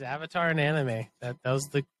is Avatar an anime? That was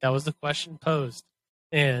the question posed,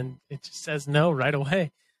 and it just says no right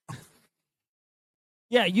away.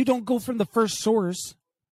 Yeah, you don't go from the first source.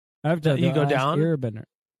 Avatar, You go down. Airbender.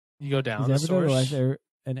 You go down. Is The Avatar the source. Last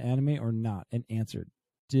an anime or not? And answered.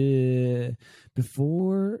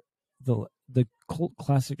 Before the cult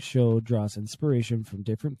classic show draws inspiration from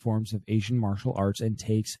different forms of Asian martial arts and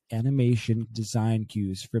takes animation design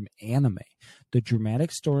cues from anime. The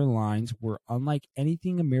dramatic storylines were unlike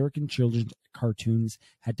anything American children's cartoons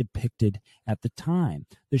had depicted at the time.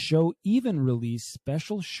 The show even released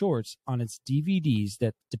special shorts on its DVDs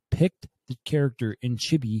that depict the character in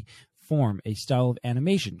chibi form, a style of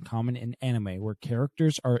animation common in anime where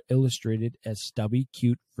characters are illustrated as stubby,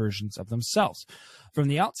 cute versions of themselves. From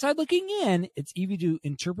the outside looking in, it's easy to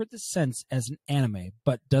interpret the sense as an anime,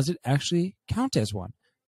 but does it actually count as one?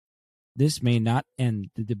 This may not end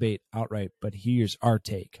the debate outright, but here's our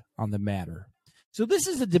take on the matter. So this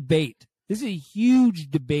is a debate. This is a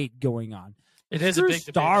huge debate going on. It is a big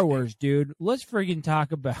debate. Star Wars, dude. Let's friggin'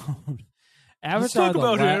 talk about Avatar. Let's talk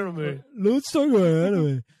about anime. Let's talk about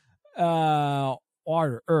anime.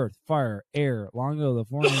 Water, earth, fire, air, long ago the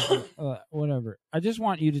form, whatever. I just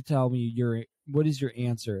want you to tell me what is your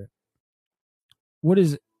answer? What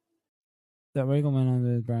is that Michael Man on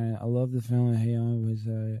the Brian? I love the film. Hey, on was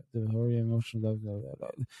the horror emotional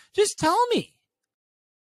love. Just tell me.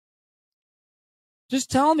 Just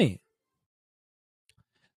tell me.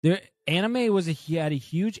 The anime had a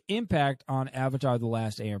huge impact on Avatar: The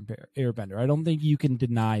Last Airbender. I don't think you can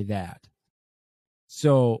deny that.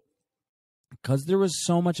 So, because there was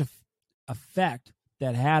so much effect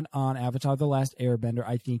that had on Avatar: The Last Airbender,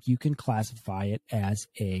 I think you can classify it as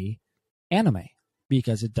a anime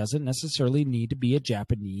because it doesn't necessarily need to be a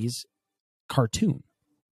Japanese cartoon.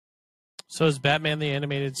 So is Batman the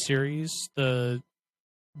Animated Series, the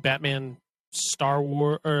Batman Star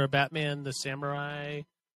Wars, or Batman the Samurai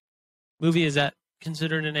movie, is that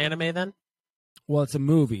considered an anime then? Well, it's a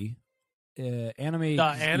movie. Anime. The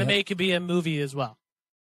anime could be a movie as well.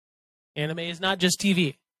 Anime is not just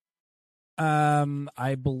TV.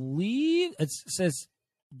 I believe it says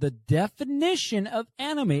the definition of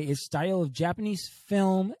anime is style of Japanese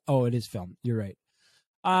film. Oh, it is film. You're right.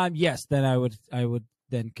 Yes, then I would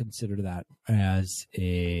then consider that as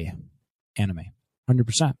a anime.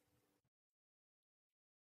 100%.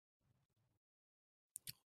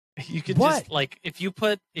 You could What? just if you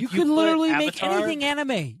put You could literally make Avatar, anything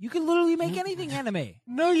anime. You could literally make anything anime.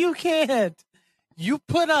 No, you can't. You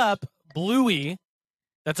put up Bluey,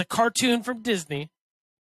 that's a cartoon from Disney,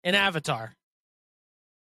 and Avatar.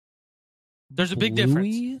 There's a big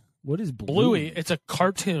difference. What is Bluey? Bluey, it's a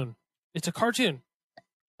cartoon. It's a cartoon.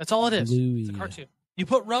 That's all it is. Bluey. It's a cartoon. You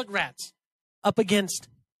put Rugrats up against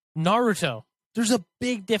Naruto. There's a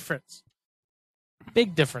big difference.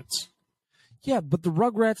 Big difference. Yeah, but the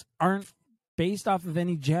Rugrats aren't based off of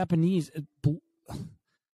any Japanese.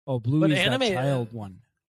 Bluey's anime, that child one.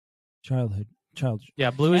 Child.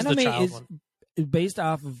 Yeah, Bluey's the anime child one. is based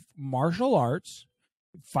off of martial arts,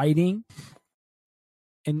 fighting,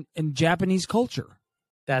 and Japanese culture.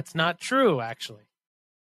 That's not true, actually.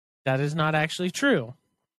 That is not actually true.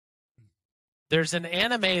 There's an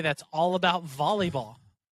anime that's all about volleyball.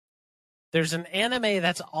 There's an anime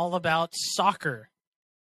that's all about soccer.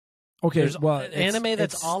 Okay, There's well, an anime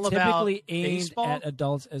that's it's all about typically aimed baseball. at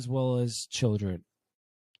adults as well as children.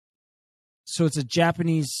 So it's a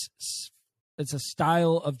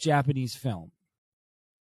style of Japanese film.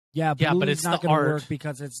 Yeah, but it's not going to work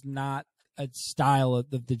because it's not a style of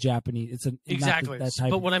the Japanese. It's exactly. That type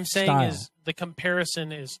but of what I'm saying style. is the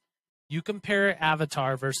comparison is you compare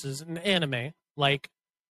Avatar versus an anime like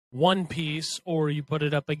One Piece, or you put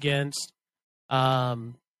it up against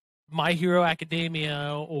My Hero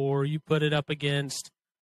Academia, or you put it up against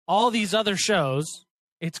all these other shows.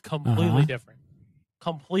 It's completely different.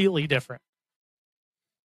 Completely different.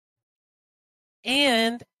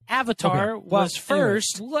 And Avatar was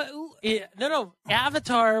first.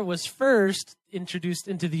 Avatar was first introduced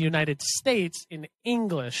into the United States in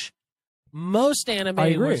English. Most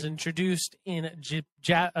anime was introduced in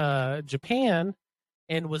Japan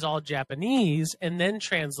and was all Japanese, and then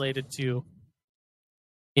translated to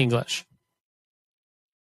English.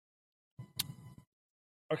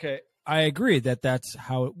 Okay, I agree that that's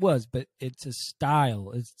how it was, but it's a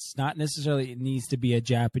style. It's not necessarily it needs to be a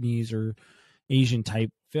Japanese or Asian type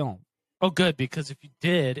film. Oh, good, because if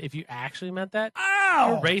you actually meant that,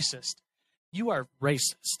 you're racist. You are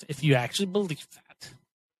racist if you actually believe that.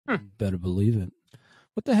 Better believe it.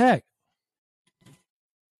 What the heck?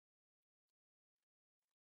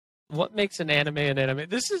 What makes an anime an anime?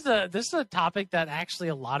 This is a topic that actually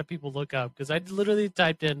a lot of people look up because I literally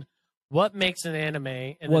typed in what makes an anime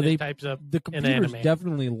and then it types up the an computer's anime.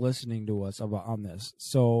 definitely listening to us on this.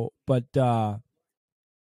 So, but I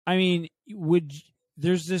mean,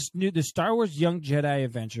 there's the Star Wars Young Jedi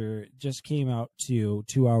Adventure just came out 2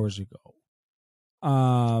 hours ago.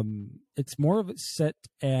 It's more of a set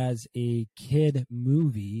as a kid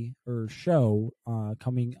movie or show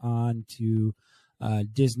coming on to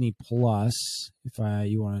Disney Plus. If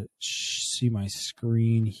you want to see my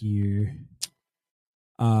screen here,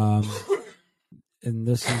 and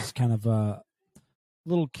this is kind of a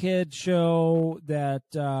little kid show that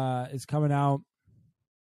is coming out.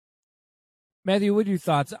 Matthew, what are your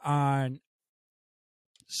thoughts on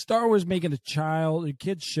Star Wars making a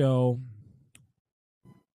kids show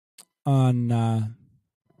on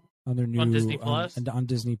their new Disney Plus? On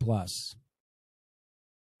Disney Plus?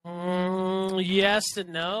 Yes and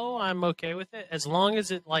no. I'm okay with it as long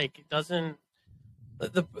as it doesn't.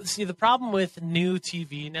 The problem with new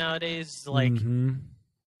TV nowadays is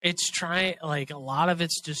it's trying a lot of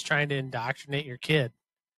it's just trying to indoctrinate your kid.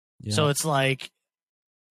 Yeah. So it's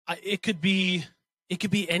it could be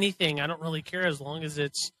anything. I don't really care as long as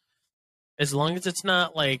it's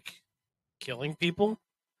not killing people.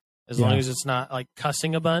 As long as it's not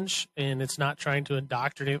cussing a bunch and it's not trying to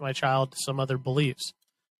indoctrinate my child to some other beliefs.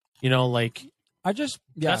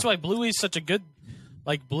 That's why Bluey's such a good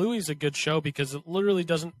Bluey's a good show because it literally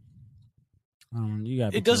doesn't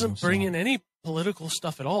it doesn't bring in any political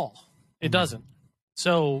stuff at all. It doesn't.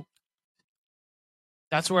 So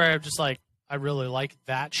that's where I'm just I really like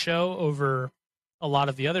that show over a lot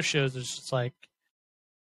of the other shows. It's just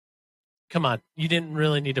come on, you didn't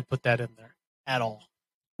really need to put that in there at all.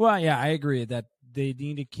 Well, yeah, I agree that they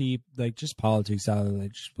need to keep just politics out of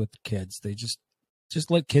it with the kids. They just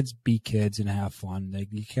let kids be kids and have fun.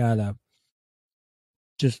 You gotta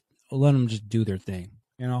just let them just do their thing,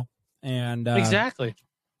 and exactly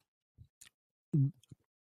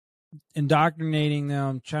indoctrinating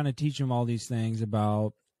them, trying to teach them all these things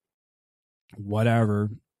about whatever,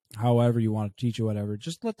 however you want to teach it, whatever.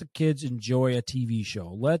 Just let the kids enjoy a TV show.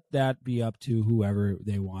 Let that be up to whoever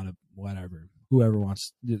they want to, whatever. Whoever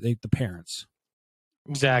wants, the parents.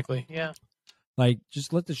 Exactly, yeah.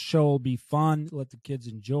 Just let the show be fun. Let the kids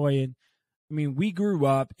enjoy it. I mean, we grew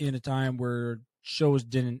up in a time where shows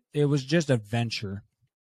it was just adventure.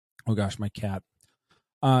 Oh, gosh, my cat.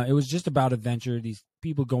 It was just about adventure, these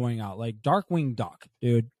people going out. Like Darkwing Duck,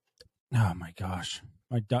 dude. Oh, my gosh.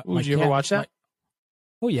 Did you ever watch that?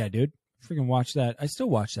 Oh, yeah, dude. Freaking watch that. I still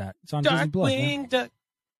watch that. It's on Disney Plus. Darkwing Duck.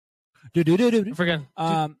 I forget.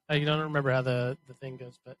 You don't remember how the thing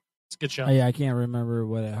goes, but it's a good show. I can't remember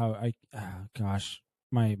gosh,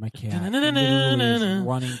 my cat literally is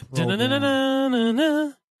running program.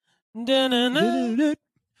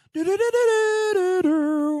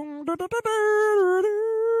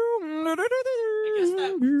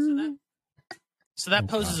 So that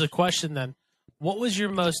poses a question then. What was your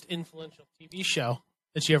most influential TV show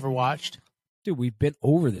that you ever watched? Dude, we've been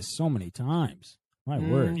over this so many times. My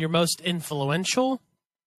word. Your most influential?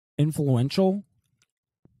 Influential?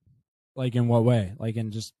 In what way?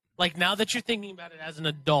 In just... now that you're thinking about it as an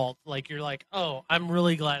adult, you're oh, I'm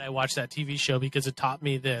really glad I watched that TV show because it taught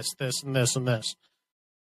me this, this, and this, and this.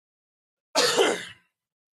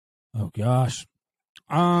 Oh, gosh.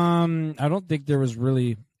 I don't think there was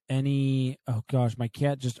really any... Oh, gosh, my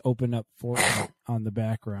cat just opened up Fortnite on the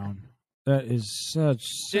background. That is such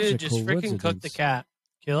Dude, a just freaking cook the cat.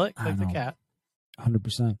 Kill it, cook the cat.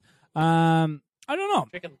 100%. I don't know.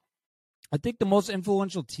 Chicken. I think the most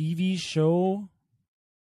influential TV show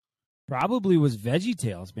probably was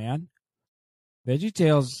VeggieTales, man.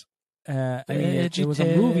 VeggieTales. It was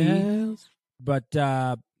a movie, but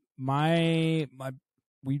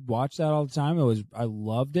we'd watch that all the time. I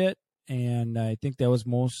loved it, and I think that was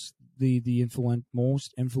most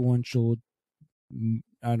influential.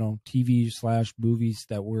 I don't know, TV/movies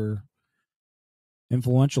that were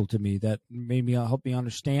influential to me, that made me help me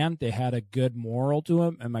understand. They had a good moral to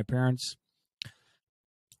them, and my parents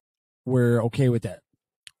were okay with that,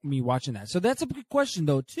 me watching that. So that's a big question,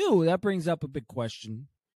 though, too. That brings up a big question.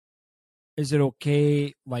 Is it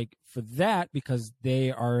okay, for that, because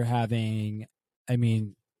they are having,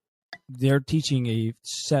 they're teaching a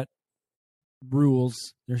set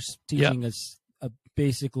rules. They're teaching us,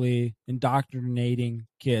 basically indoctrinating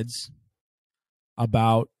kids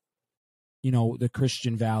about, the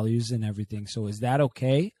Christian values and everything. So is that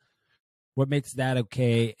okay? What makes that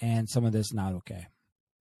okay and some of this not okay?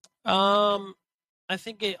 I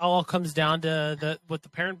think it all comes down to what the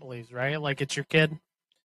parent believes, right? Like, it's your kid,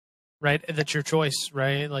 right? That's your choice,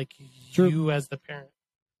 right? Like, True. You as the parent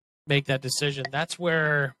make that decision. That's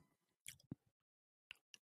where,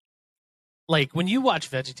 like, when you watch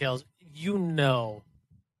VeggieTales, you know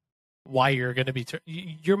why you're going to be.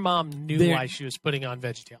 Your mom knew why she was putting on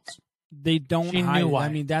VeggieTales. They don't She hide knew it. why. I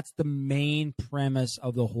mean, that's the main premise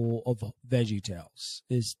of the whole of VeggieTales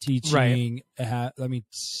is teaching.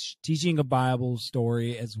 Teaching a Bible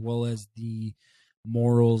story as well as the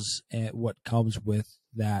morals and what comes with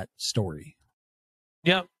that story.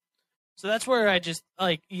 Yep. So that's where I just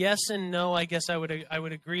like yes and no. I guess I would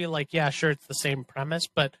agree. Like, yeah, sure, it's the same premise,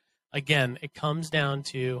 but again, it comes down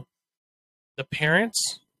to the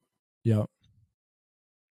parents. Yep.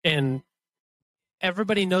 And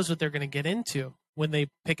everybody knows what they're going to get into when they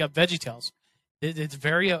pick up VeggieTales. It's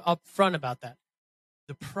very upfront about that.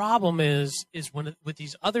 The problem is when with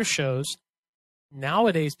these other shows,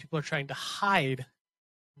 nowadays people are trying to hide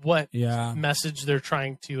what message they're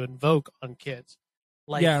trying to invoke on kids.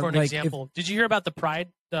 Like, for an example, did you hear about the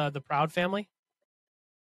Proud Family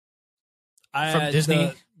from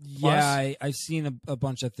Disney? I've seen a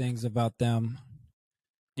bunch of things about them.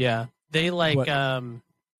 Yeah, they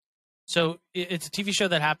so it's a TV show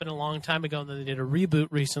that happened a long time ago, and then they did a reboot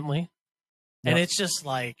recently, and it's just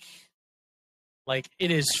like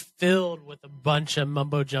it is filled with a bunch of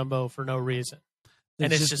mumbo jumbo for no reason,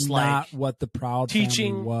 and it's just not like what the Proud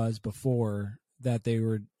Family was before that they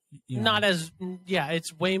were. Not as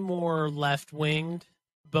it's way more left winged.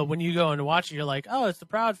 But when you go and watch it, you're like, oh, it's the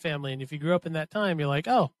Proud Family, and if you grew up in that time, you're like,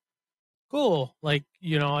 oh, cool. Like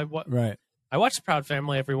I watch the Proud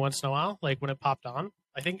Family every once in a while, like when it popped on.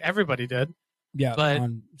 I think everybody did. Yeah, but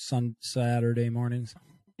on Saturday mornings.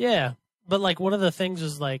 Yeah, but like one of the things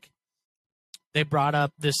is like they brought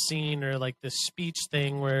up this scene or like this speech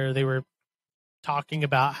thing where they were talking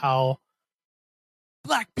about how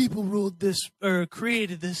black people ruled this or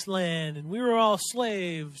created this land, and we were all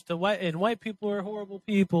slaves to white people are horrible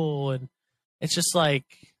people, and it's just like,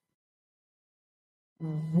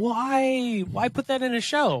 why put that in a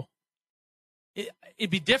show? It'd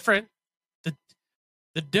be different.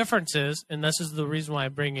 The difference is, and this is the reason why I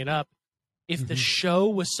bring it up, if the show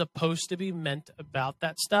was supposed to be meant about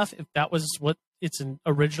that stuff, if that was what its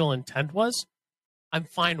original intent was, I'm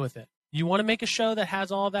fine with it. You want to make a show that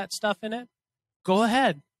has all that stuff in it? Go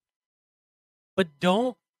ahead. But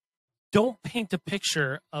don't paint a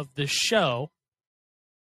picture of the show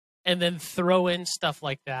and then throw in stuff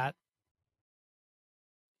like that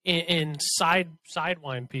and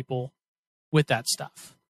sidewind people with that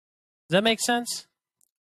stuff. Does that make sense?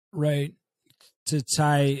 Right. To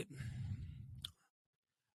tie.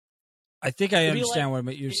 I think I understand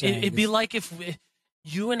what you're saying. It'd be like if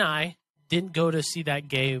you and I didn't go to see that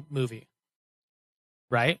gay movie,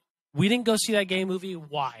 right? We didn't go see that gay movie.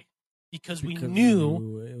 Why? Because we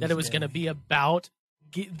knew that it was going to be about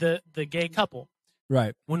the gay couple.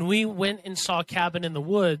 Right. When we went and saw Cabin in the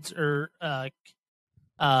Woods, or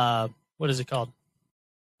what is it called?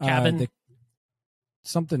 Cabin. It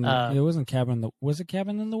wasn't Cabin. Was it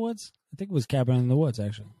Cabin in the Woods? I think it was Cabin in the Woods,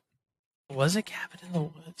 actually. Was it Cabin in the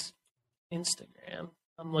Woods? Instagram.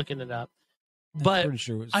 I'm looking it up. But pretty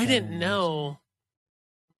sure it was I didn't know.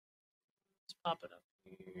 Let's pop it up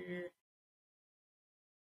here.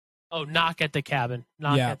 Oh, Knock at the Cabin.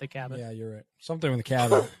 Knock at the Cabin. Yeah, you're right. Something with the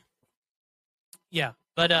cabin. Yeah,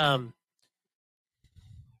 but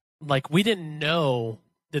like we didn't know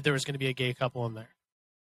that there was going to be a gay couple in there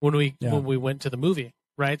when we went to the movie,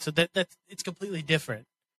 right? So that's it's completely different,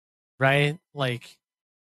 right? Like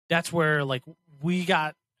that's where like we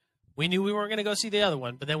knew we weren't going to go see the other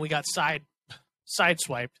one, but then we got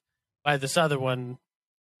sideswiped by this other one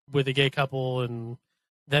with a gay couple and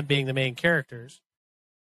them being the main characters.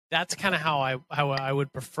 That's kind of how I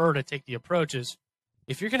would prefer to take the approach is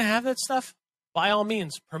if you're going to have that stuff, by all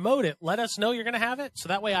means, promote it. Let us know you're going to have it so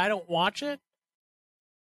that way I don't watch it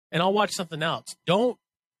and I'll watch something else. Don't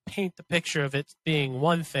paint the picture of it being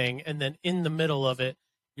one thing and then in the middle of it,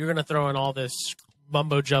 you're going to throw in all this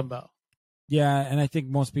mumbo jumbo. Yeah, and I think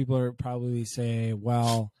most people are probably say,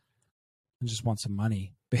 well, I just want some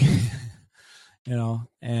money, and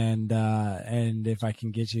if I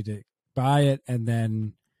can get you to buy it and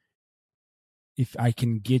then if I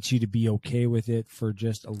can get you to be okay with it for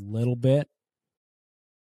just a little bit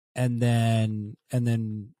and then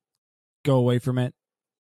go away from it,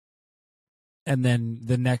 and then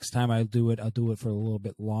the next time I'll do it for a little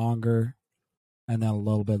bit longer, and then a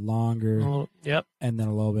little bit longer, Yep. and then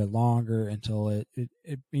a little bit longer until it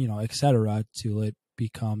et cetera, till it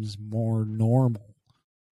becomes more normal.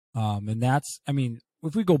 And that's, I mean,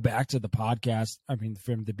 if we go back to the podcast, I mean,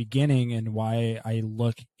 from the beginning, and why I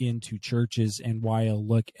look into churches and why I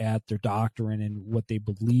look at their doctrine and what they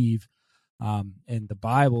believe, in the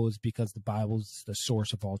Bible, is because the Bible is the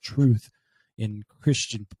source of all truth in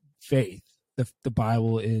Christian faith. The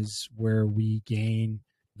Bible is where we gain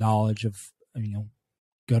knowledge of,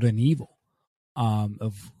 good and evil,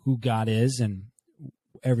 of who God is and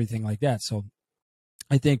everything like that. So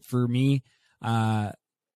I think for me,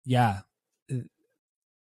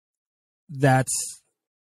 that's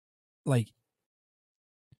like,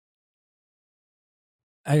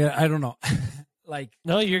 I don't know. Like,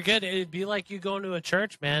 no, you're good. It'd be like you going to a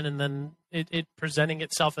church, man, and then it presenting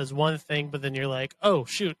itself as one thing, but then you're like, oh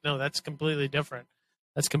shoot, no, that's completely different.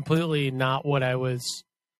 That's completely not what I was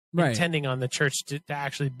intending on the church to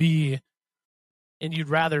actually be. And you'd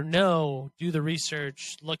rather know, do the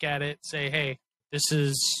research, look at it, say, hey, this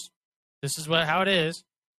is how it is.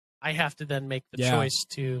 I have to then make the choice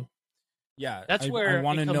to. Yeah, that's where I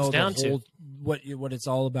want to know down the whole, to what it's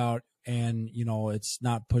all about, and it's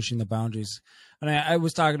not pushing the boundaries. And I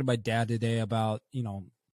was talking to my dad today about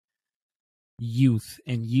youth,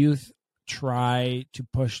 and youth try to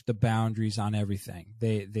push the boundaries on everything.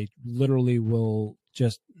 They literally will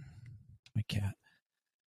just, my cat,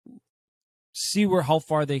 see how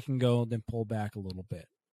far they can go, then pull back a little bit,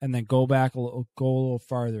 and then go back go a little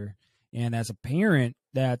farther. And as a parent,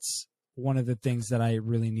 that's one of the things that I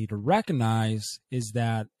really need to recognize, is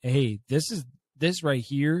that, hey, this right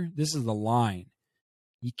here, this is the line.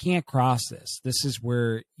 You can't cross this. This is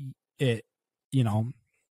where it,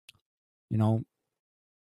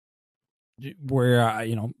 where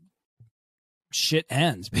shit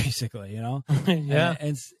ends, basically, yeah.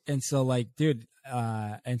 And so, like, dude,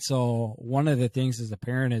 and so one of the things as a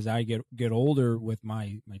parent, as I get older with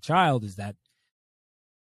my child, is that,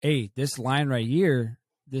 hey, this line right here,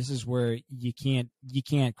 this is where you can't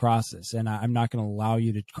cross this, and I'm not going to allow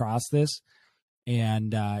you to cross this.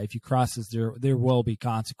 And if you cross this, there will be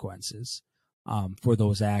consequences for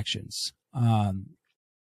those actions. And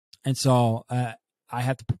so I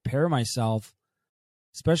have to prepare myself,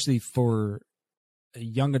 especially for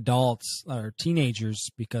young adults or teenagers,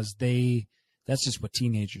 because that's just what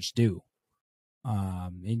teenagers do.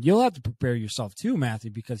 And you'll have to prepare yourself too, Matthew,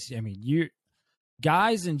 because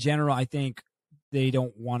guys in general, I think they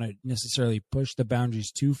don't want to necessarily push the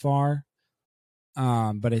boundaries too far.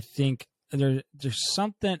 But I think there's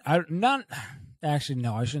something, I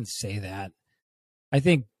shouldn't say that. I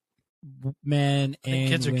think men and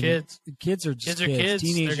kids are women, kids. Kids are just kids.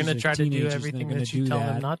 Teenagers they're going to try to do everything that you tell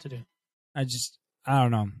them not to do. I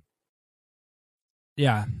don't know.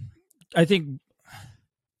 Yeah. I think,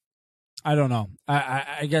 I don't know.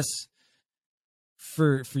 I guess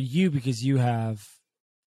for you, because you have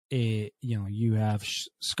you have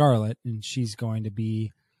Scarlett, and she's going to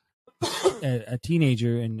be a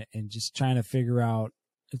teenager, and just trying to figure out,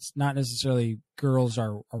 it's not necessarily girls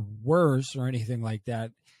are worse or anything like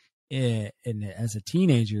that as a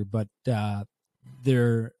teenager, but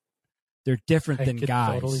they're different than guys.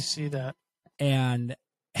 I totally see that. And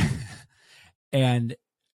and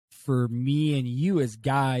for me and you as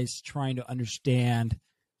guys, trying to understand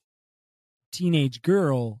teenage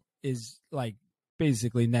girl is like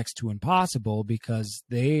basically next to impossible, because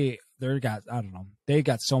they got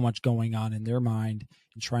so much going on in their mind,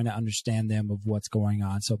 and trying to understand them of what's going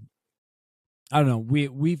on. So I don't know,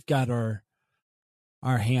 we've got our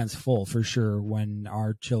hands full for sure when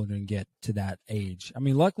our children get to that age. I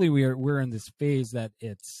mean, luckily we're in this phase that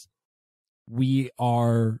we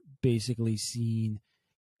are basically seen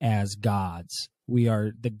as gods. We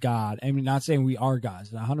are the God. I mean, not saying we are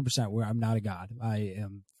gods, 100%. I'm not a god. I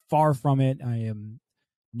am far from it. I am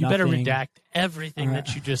nothing. You better redact everything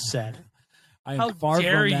that you just said. I am How far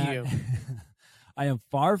dare from that. you? I am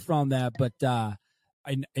far from that, but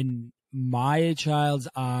in my child's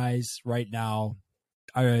eyes right now,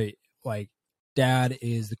 I like, Dad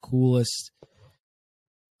is the coolest.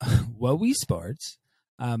 Well, Wii Sports.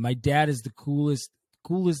 My dad is the coolest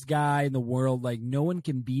guy in the world. Like, no one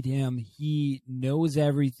can beat him. He knows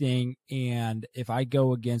everything, and if I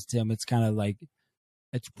go against him, it's kind of like,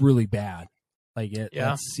 it's really bad. Like,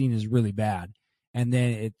 that's seen as really bad. And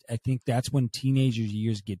then I think that's when teenager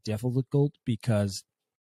years get difficult, because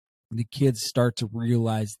the kids start to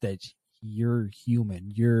realize that you're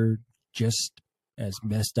human. You're just as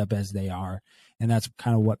messed up as they are. And that's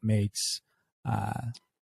kind of what makes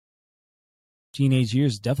teenage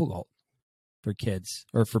years difficult. for kids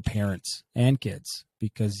or for parents and kids,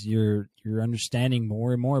 because you're understanding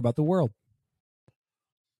more and more about the world.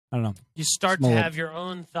 I don't know. You start to have your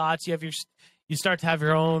own thoughts. You start to have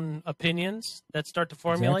your own opinions that start to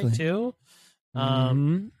formulate too.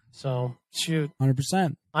 So shoot,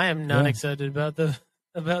 100%. I am not excited about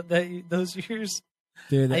those years.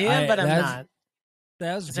 Dude, I am, but I'm not.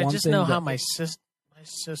 That's I just know how my sister.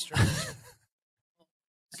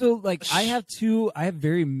 So like I have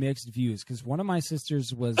very mixed views, because one of my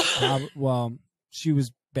sisters was she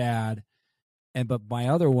was bad, but my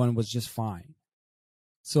other one was just fine.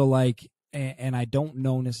 So like, and I don't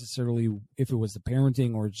know necessarily if it was the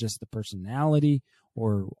parenting or just the personality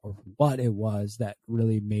or what it was that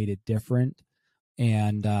really made it different.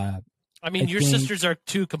 And I mean, your sisters are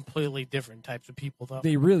two completely different types of people, though.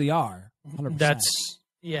 They really are. 100%.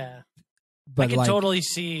 But I can totally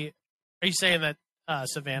see. Are you saying that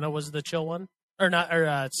Savannah was the chill one, or not?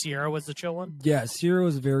 Or Sierra was the chill one? Yeah, Sierra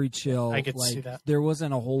was very chill. I could see that. There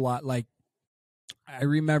wasn't a whole lot. Like, I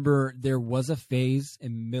remember there was a phase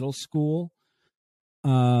in middle school.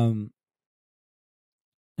 My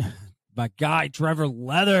guy Trevor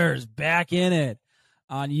Leathers back in it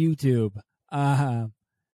on YouTube.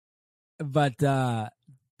 But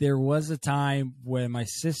there was a time when my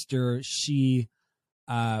sister, she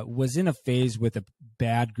was in a phase with a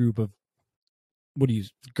bad group of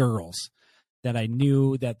girls that I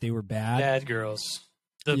knew that they were bad. Bad girls.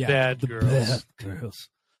 Bad girls. Bad girls.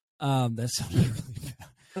 That sounded really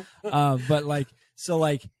bad. But like, so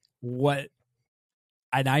like what,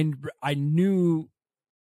 and I knew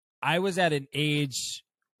I was at an age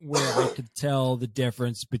where I could tell the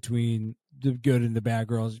difference between the good and the bad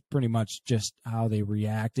girls, pretty much just how they were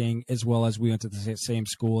reacting, as well as we went to the same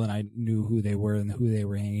school and I knew who they were and who they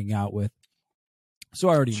were hanging out with. So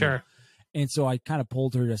I already knew. And so I kind of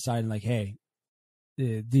pulled her aside and like, hey,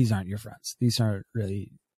 these aren't your friends. These aren't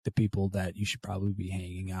really the people that you should probably be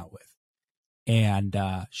hanging out with. And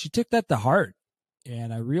she took that to heart.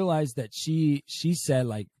 And I realized that she said,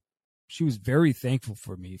 like, she was very thankful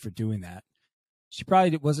for me for doing that. She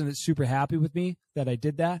probably wasn't super happy with me that I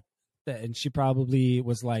did that. And she probably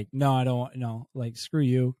was like, no, I don't, like, screw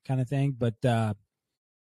you kind of thing. But,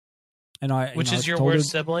 which is your worst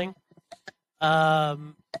sibling?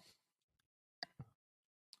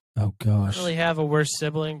 Oh gosh. I don't really have a worse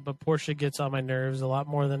sibling, but Portia gets on my nerves a lot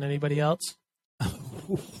more than anybody else.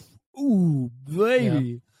 Ooh,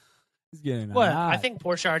 baby. He's getting what? hot. I think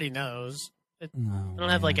Portia already knows. I don't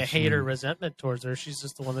have like a hate or resentment towards her. She's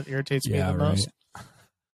just the one that irritates me the most.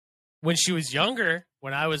 When she was younger,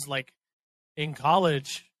 when I was like in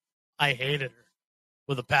college, I hated her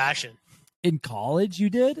with a passion. In college, you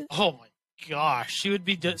did? Oh my gosh, she would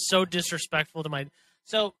be so disrespectful to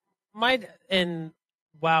and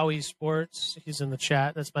Wowie Sports. He's in the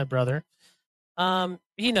chat. That's my brother.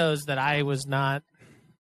 He knows that I was not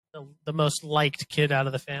the most liked kid out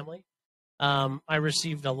of the family. I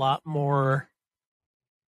received a lot more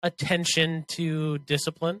attention to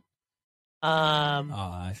discipline.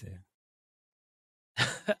 I see.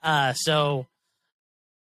 So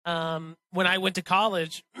when I went to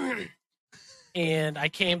college and I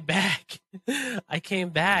came back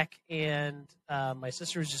and my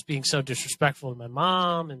sister was just being so disrespectful to my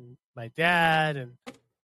mom and my dad, and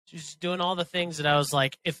she's doing all the things that I was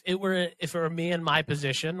like, if it were me in my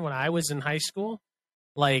position when I was in high school,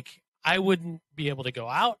 like I wouldn't be able to go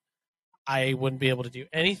out. I wouldn't be able to do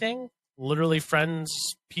anything. Literally friends,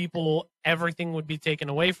 people, everything would be taken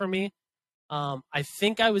away from me. I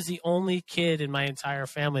think I was the only kid in my entire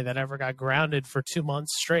family that ever got grounded for 2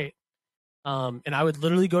 months straight. And I would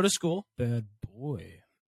literally go to school. Bad boy.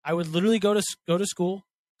 I would literally go to school,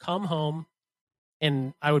 come home,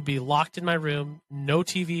 and I would be locked in my room, no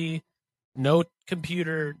TV, no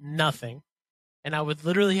computer, nothing. And I would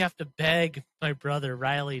literally have to beg my brother,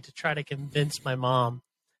 Riley, to try to convince my mom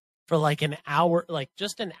for like an hour, like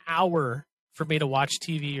just an hour for me to watch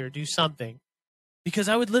TV or do something. Because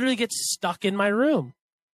I would literally get stuck in my room.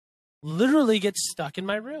 Literally get stuck in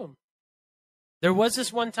my room. There was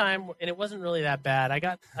this one time, and it wasn't really that bad. I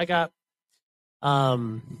got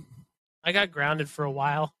grounded for a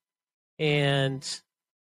while, and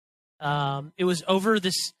it was over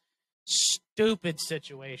this stupid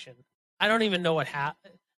situation. I don't even know what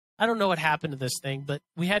happened. I don't know what happened to this thing, but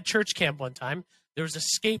we had church camp one time. There was a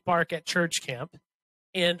skate park at church camp,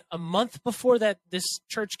 and a month before this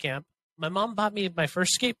church camp, my mom bought me my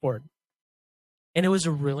first skateboard, and it was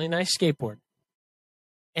a really nice skateboard.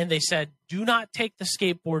 And they said, do not take the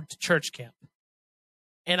skateboard to church camp.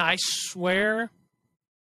 And I swear,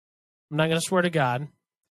 I'm not going to swear to God,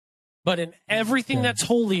 but in everything that's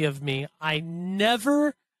holy of me, I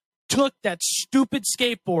never took that stupid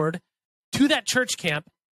skateboard to that church camp.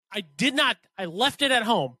 I left it at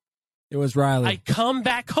home. It was Riley. I come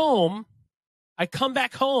back home, and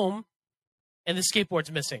the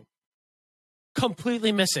skateboard's missing.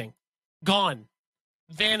 Completely missing. Gone.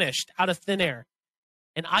 Vanished out of thin air.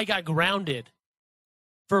 And I got grounded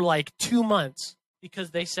for like 2 months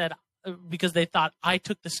because they thought I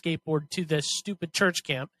took the skateboard to this stupid church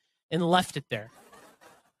camp and left it there.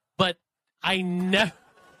 But I never.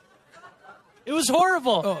 It was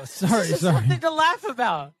horrible. Oh, sorry. Something to laugh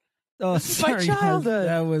about. Oh, this is sorry. my childhood.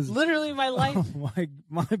 That was literally my life. Oh,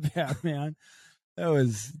 my bad, man. That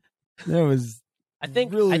was. I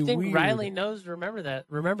think really weird. Riley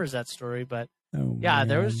remembers that story, but Oh, yeah, man.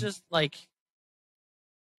 there was just like.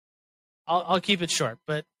 I'll keep it short,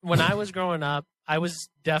 but when I was growing up, I was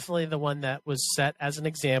definitely the one that was set as an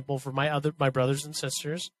example for my brothers and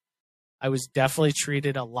sisters. I was definitely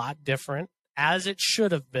treated a lot different, as it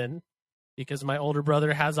should have been, because my older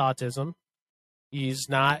brother has autism.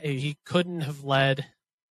 He couldn't have led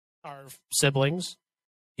our siblings.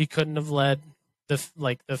 He couldn't have led the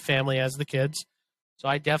family as the kids. So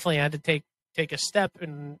I definitely had to take a step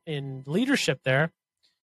in leadership there.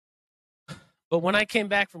 But when I came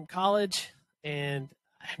back from college, and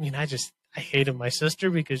I mean, I hated my sister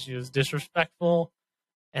because she was disrespectful.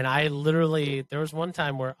 And there was one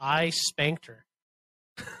time where I spanked her.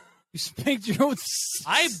 You spanked your own sister.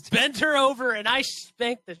 I bent her over and I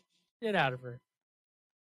spanked the shit out of her.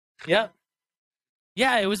 Yep.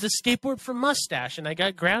 Yeah, it was the skateboard from Mustache, and I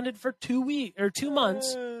got grounded for 2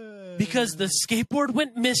 months because the skateboard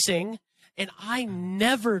went missing, and I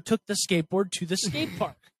never took the skateboard to the skate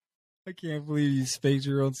park. I can't believe you spanked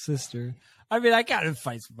your own sister. I mean, I got in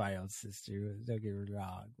fights with my own sister. Don't get me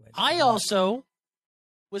wrong. But I also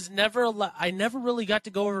was I never really got to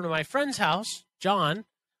go over to my friend's house, John.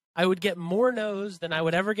 I would get more no's than I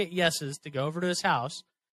would ever get yeses to go over to his house,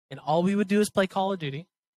 and all we would do is play Call of Duty.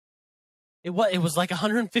 It was like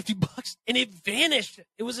 $150, and it vanished.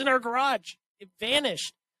 It was in our garage. It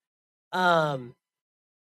vanished.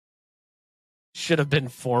 Should have been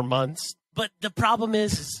 4 months, but the problem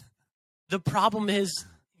is,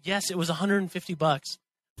 yes, it was $150,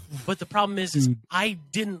 but the problem is I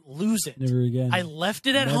didn't lose it. Never again. I left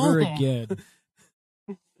it at Never home. again.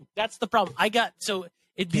 That's the problem.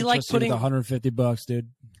 It'd be Can't like trust you with putting $150, dude.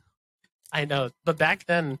 I know, but back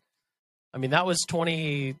then, I mean, that was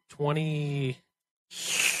 2010,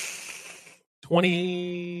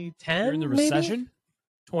 During the recession?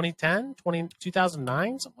 2010,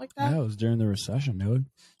 2009, something like that. Yeah, it was during the recession, dude.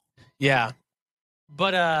 Yeah.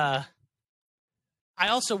 But I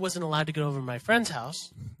also wasn't allowed to go over to my friend's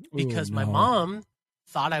house because my mom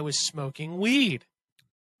thought I was smoking weed.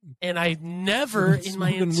 And I never in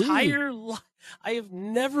my entire life, I have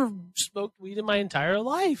never smoked weed in my entire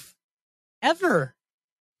life. Ever.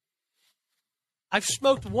 I've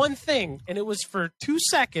smoked one thing, and it was for 2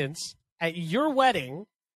 seconds at your wedding,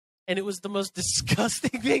 and it was the most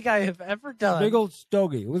disgusting thing I have ever done. Big old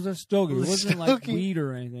stogie. It was a stogie. It wasn't like stogie. weed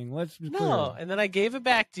or anything. Let's be clear. No, and then I gave it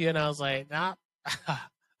back to you, and I was like, nah,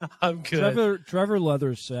 I'm good. Trevor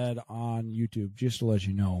Leather said on YouTube, just to let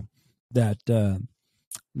you know, that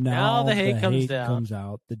now the hate comes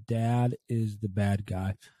out. The dad is the bad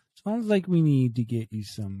guy. Sounds like we need to get you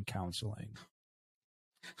some counseling.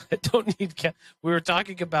 I don't need. We were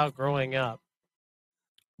talking about growing up.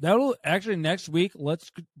 That'll actually next week.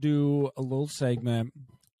 Let's do a little segment.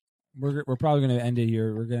 We're probably going to end it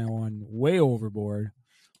here. We're going way overboard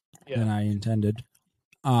than I intended.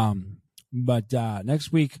 But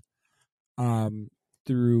next week,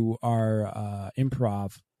 through our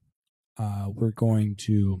improv, we're going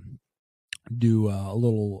to do a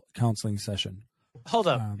little counseling session. Hold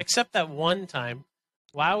up. Except that one time.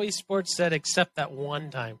 Wowie Sports said except that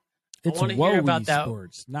one time. It's I want to hear about that.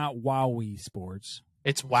 Sports, not Wowie Sports.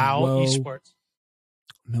 It's WoW Esports.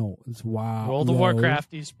 No, it's WoW. World of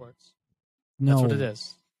Warcraft Esports. No, that's what it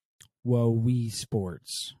is. Wowie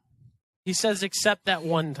Sports. He says except that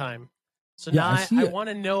one time. So now I want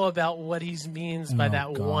to know about what he means by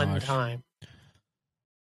that one time.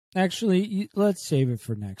 Actually, let's save it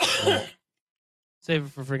for next week. Save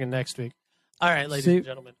it for freaking next week. All right, ladies and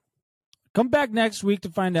gentlemen. Come back next week to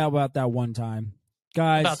find out about that one time.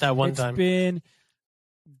 Guys, about that one time. It's been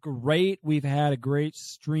great. We've had a great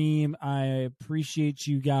stream. I appreciate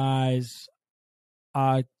you guys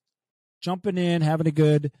jumping in, having a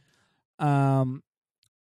good.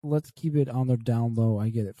 Let's keep it on the down low. I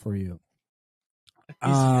get it for you.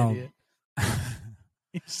 He's an idiot.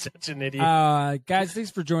 He's such an idiot. Guys,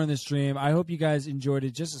 thanks for joining the stream. I hope you guys enjoyed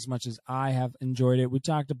it just as much as I have enjoyed it. We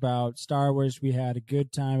talked about Star Wars. We had a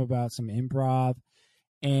good time about some improv.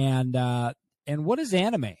 and what is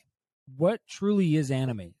anime? What truly is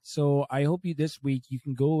anime? So I hope this week you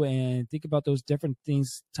can go and think about those different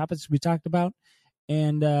things, topics we talked about,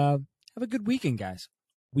 and have a good weekend, guys.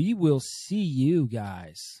 We will see you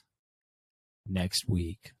guys next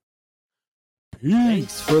week.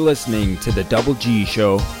 Thanks for listening to the Double G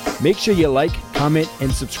Show. Make sure you like, comment,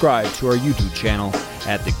 and subscribe to our YouTube channel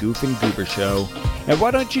at the Goof and Goober Show. And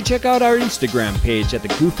why don't you check out our Instagram page at the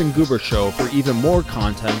Goof and Goober Show for even more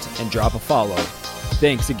content and drop a follow.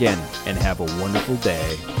 Thanks again, and have a wonderful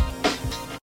day.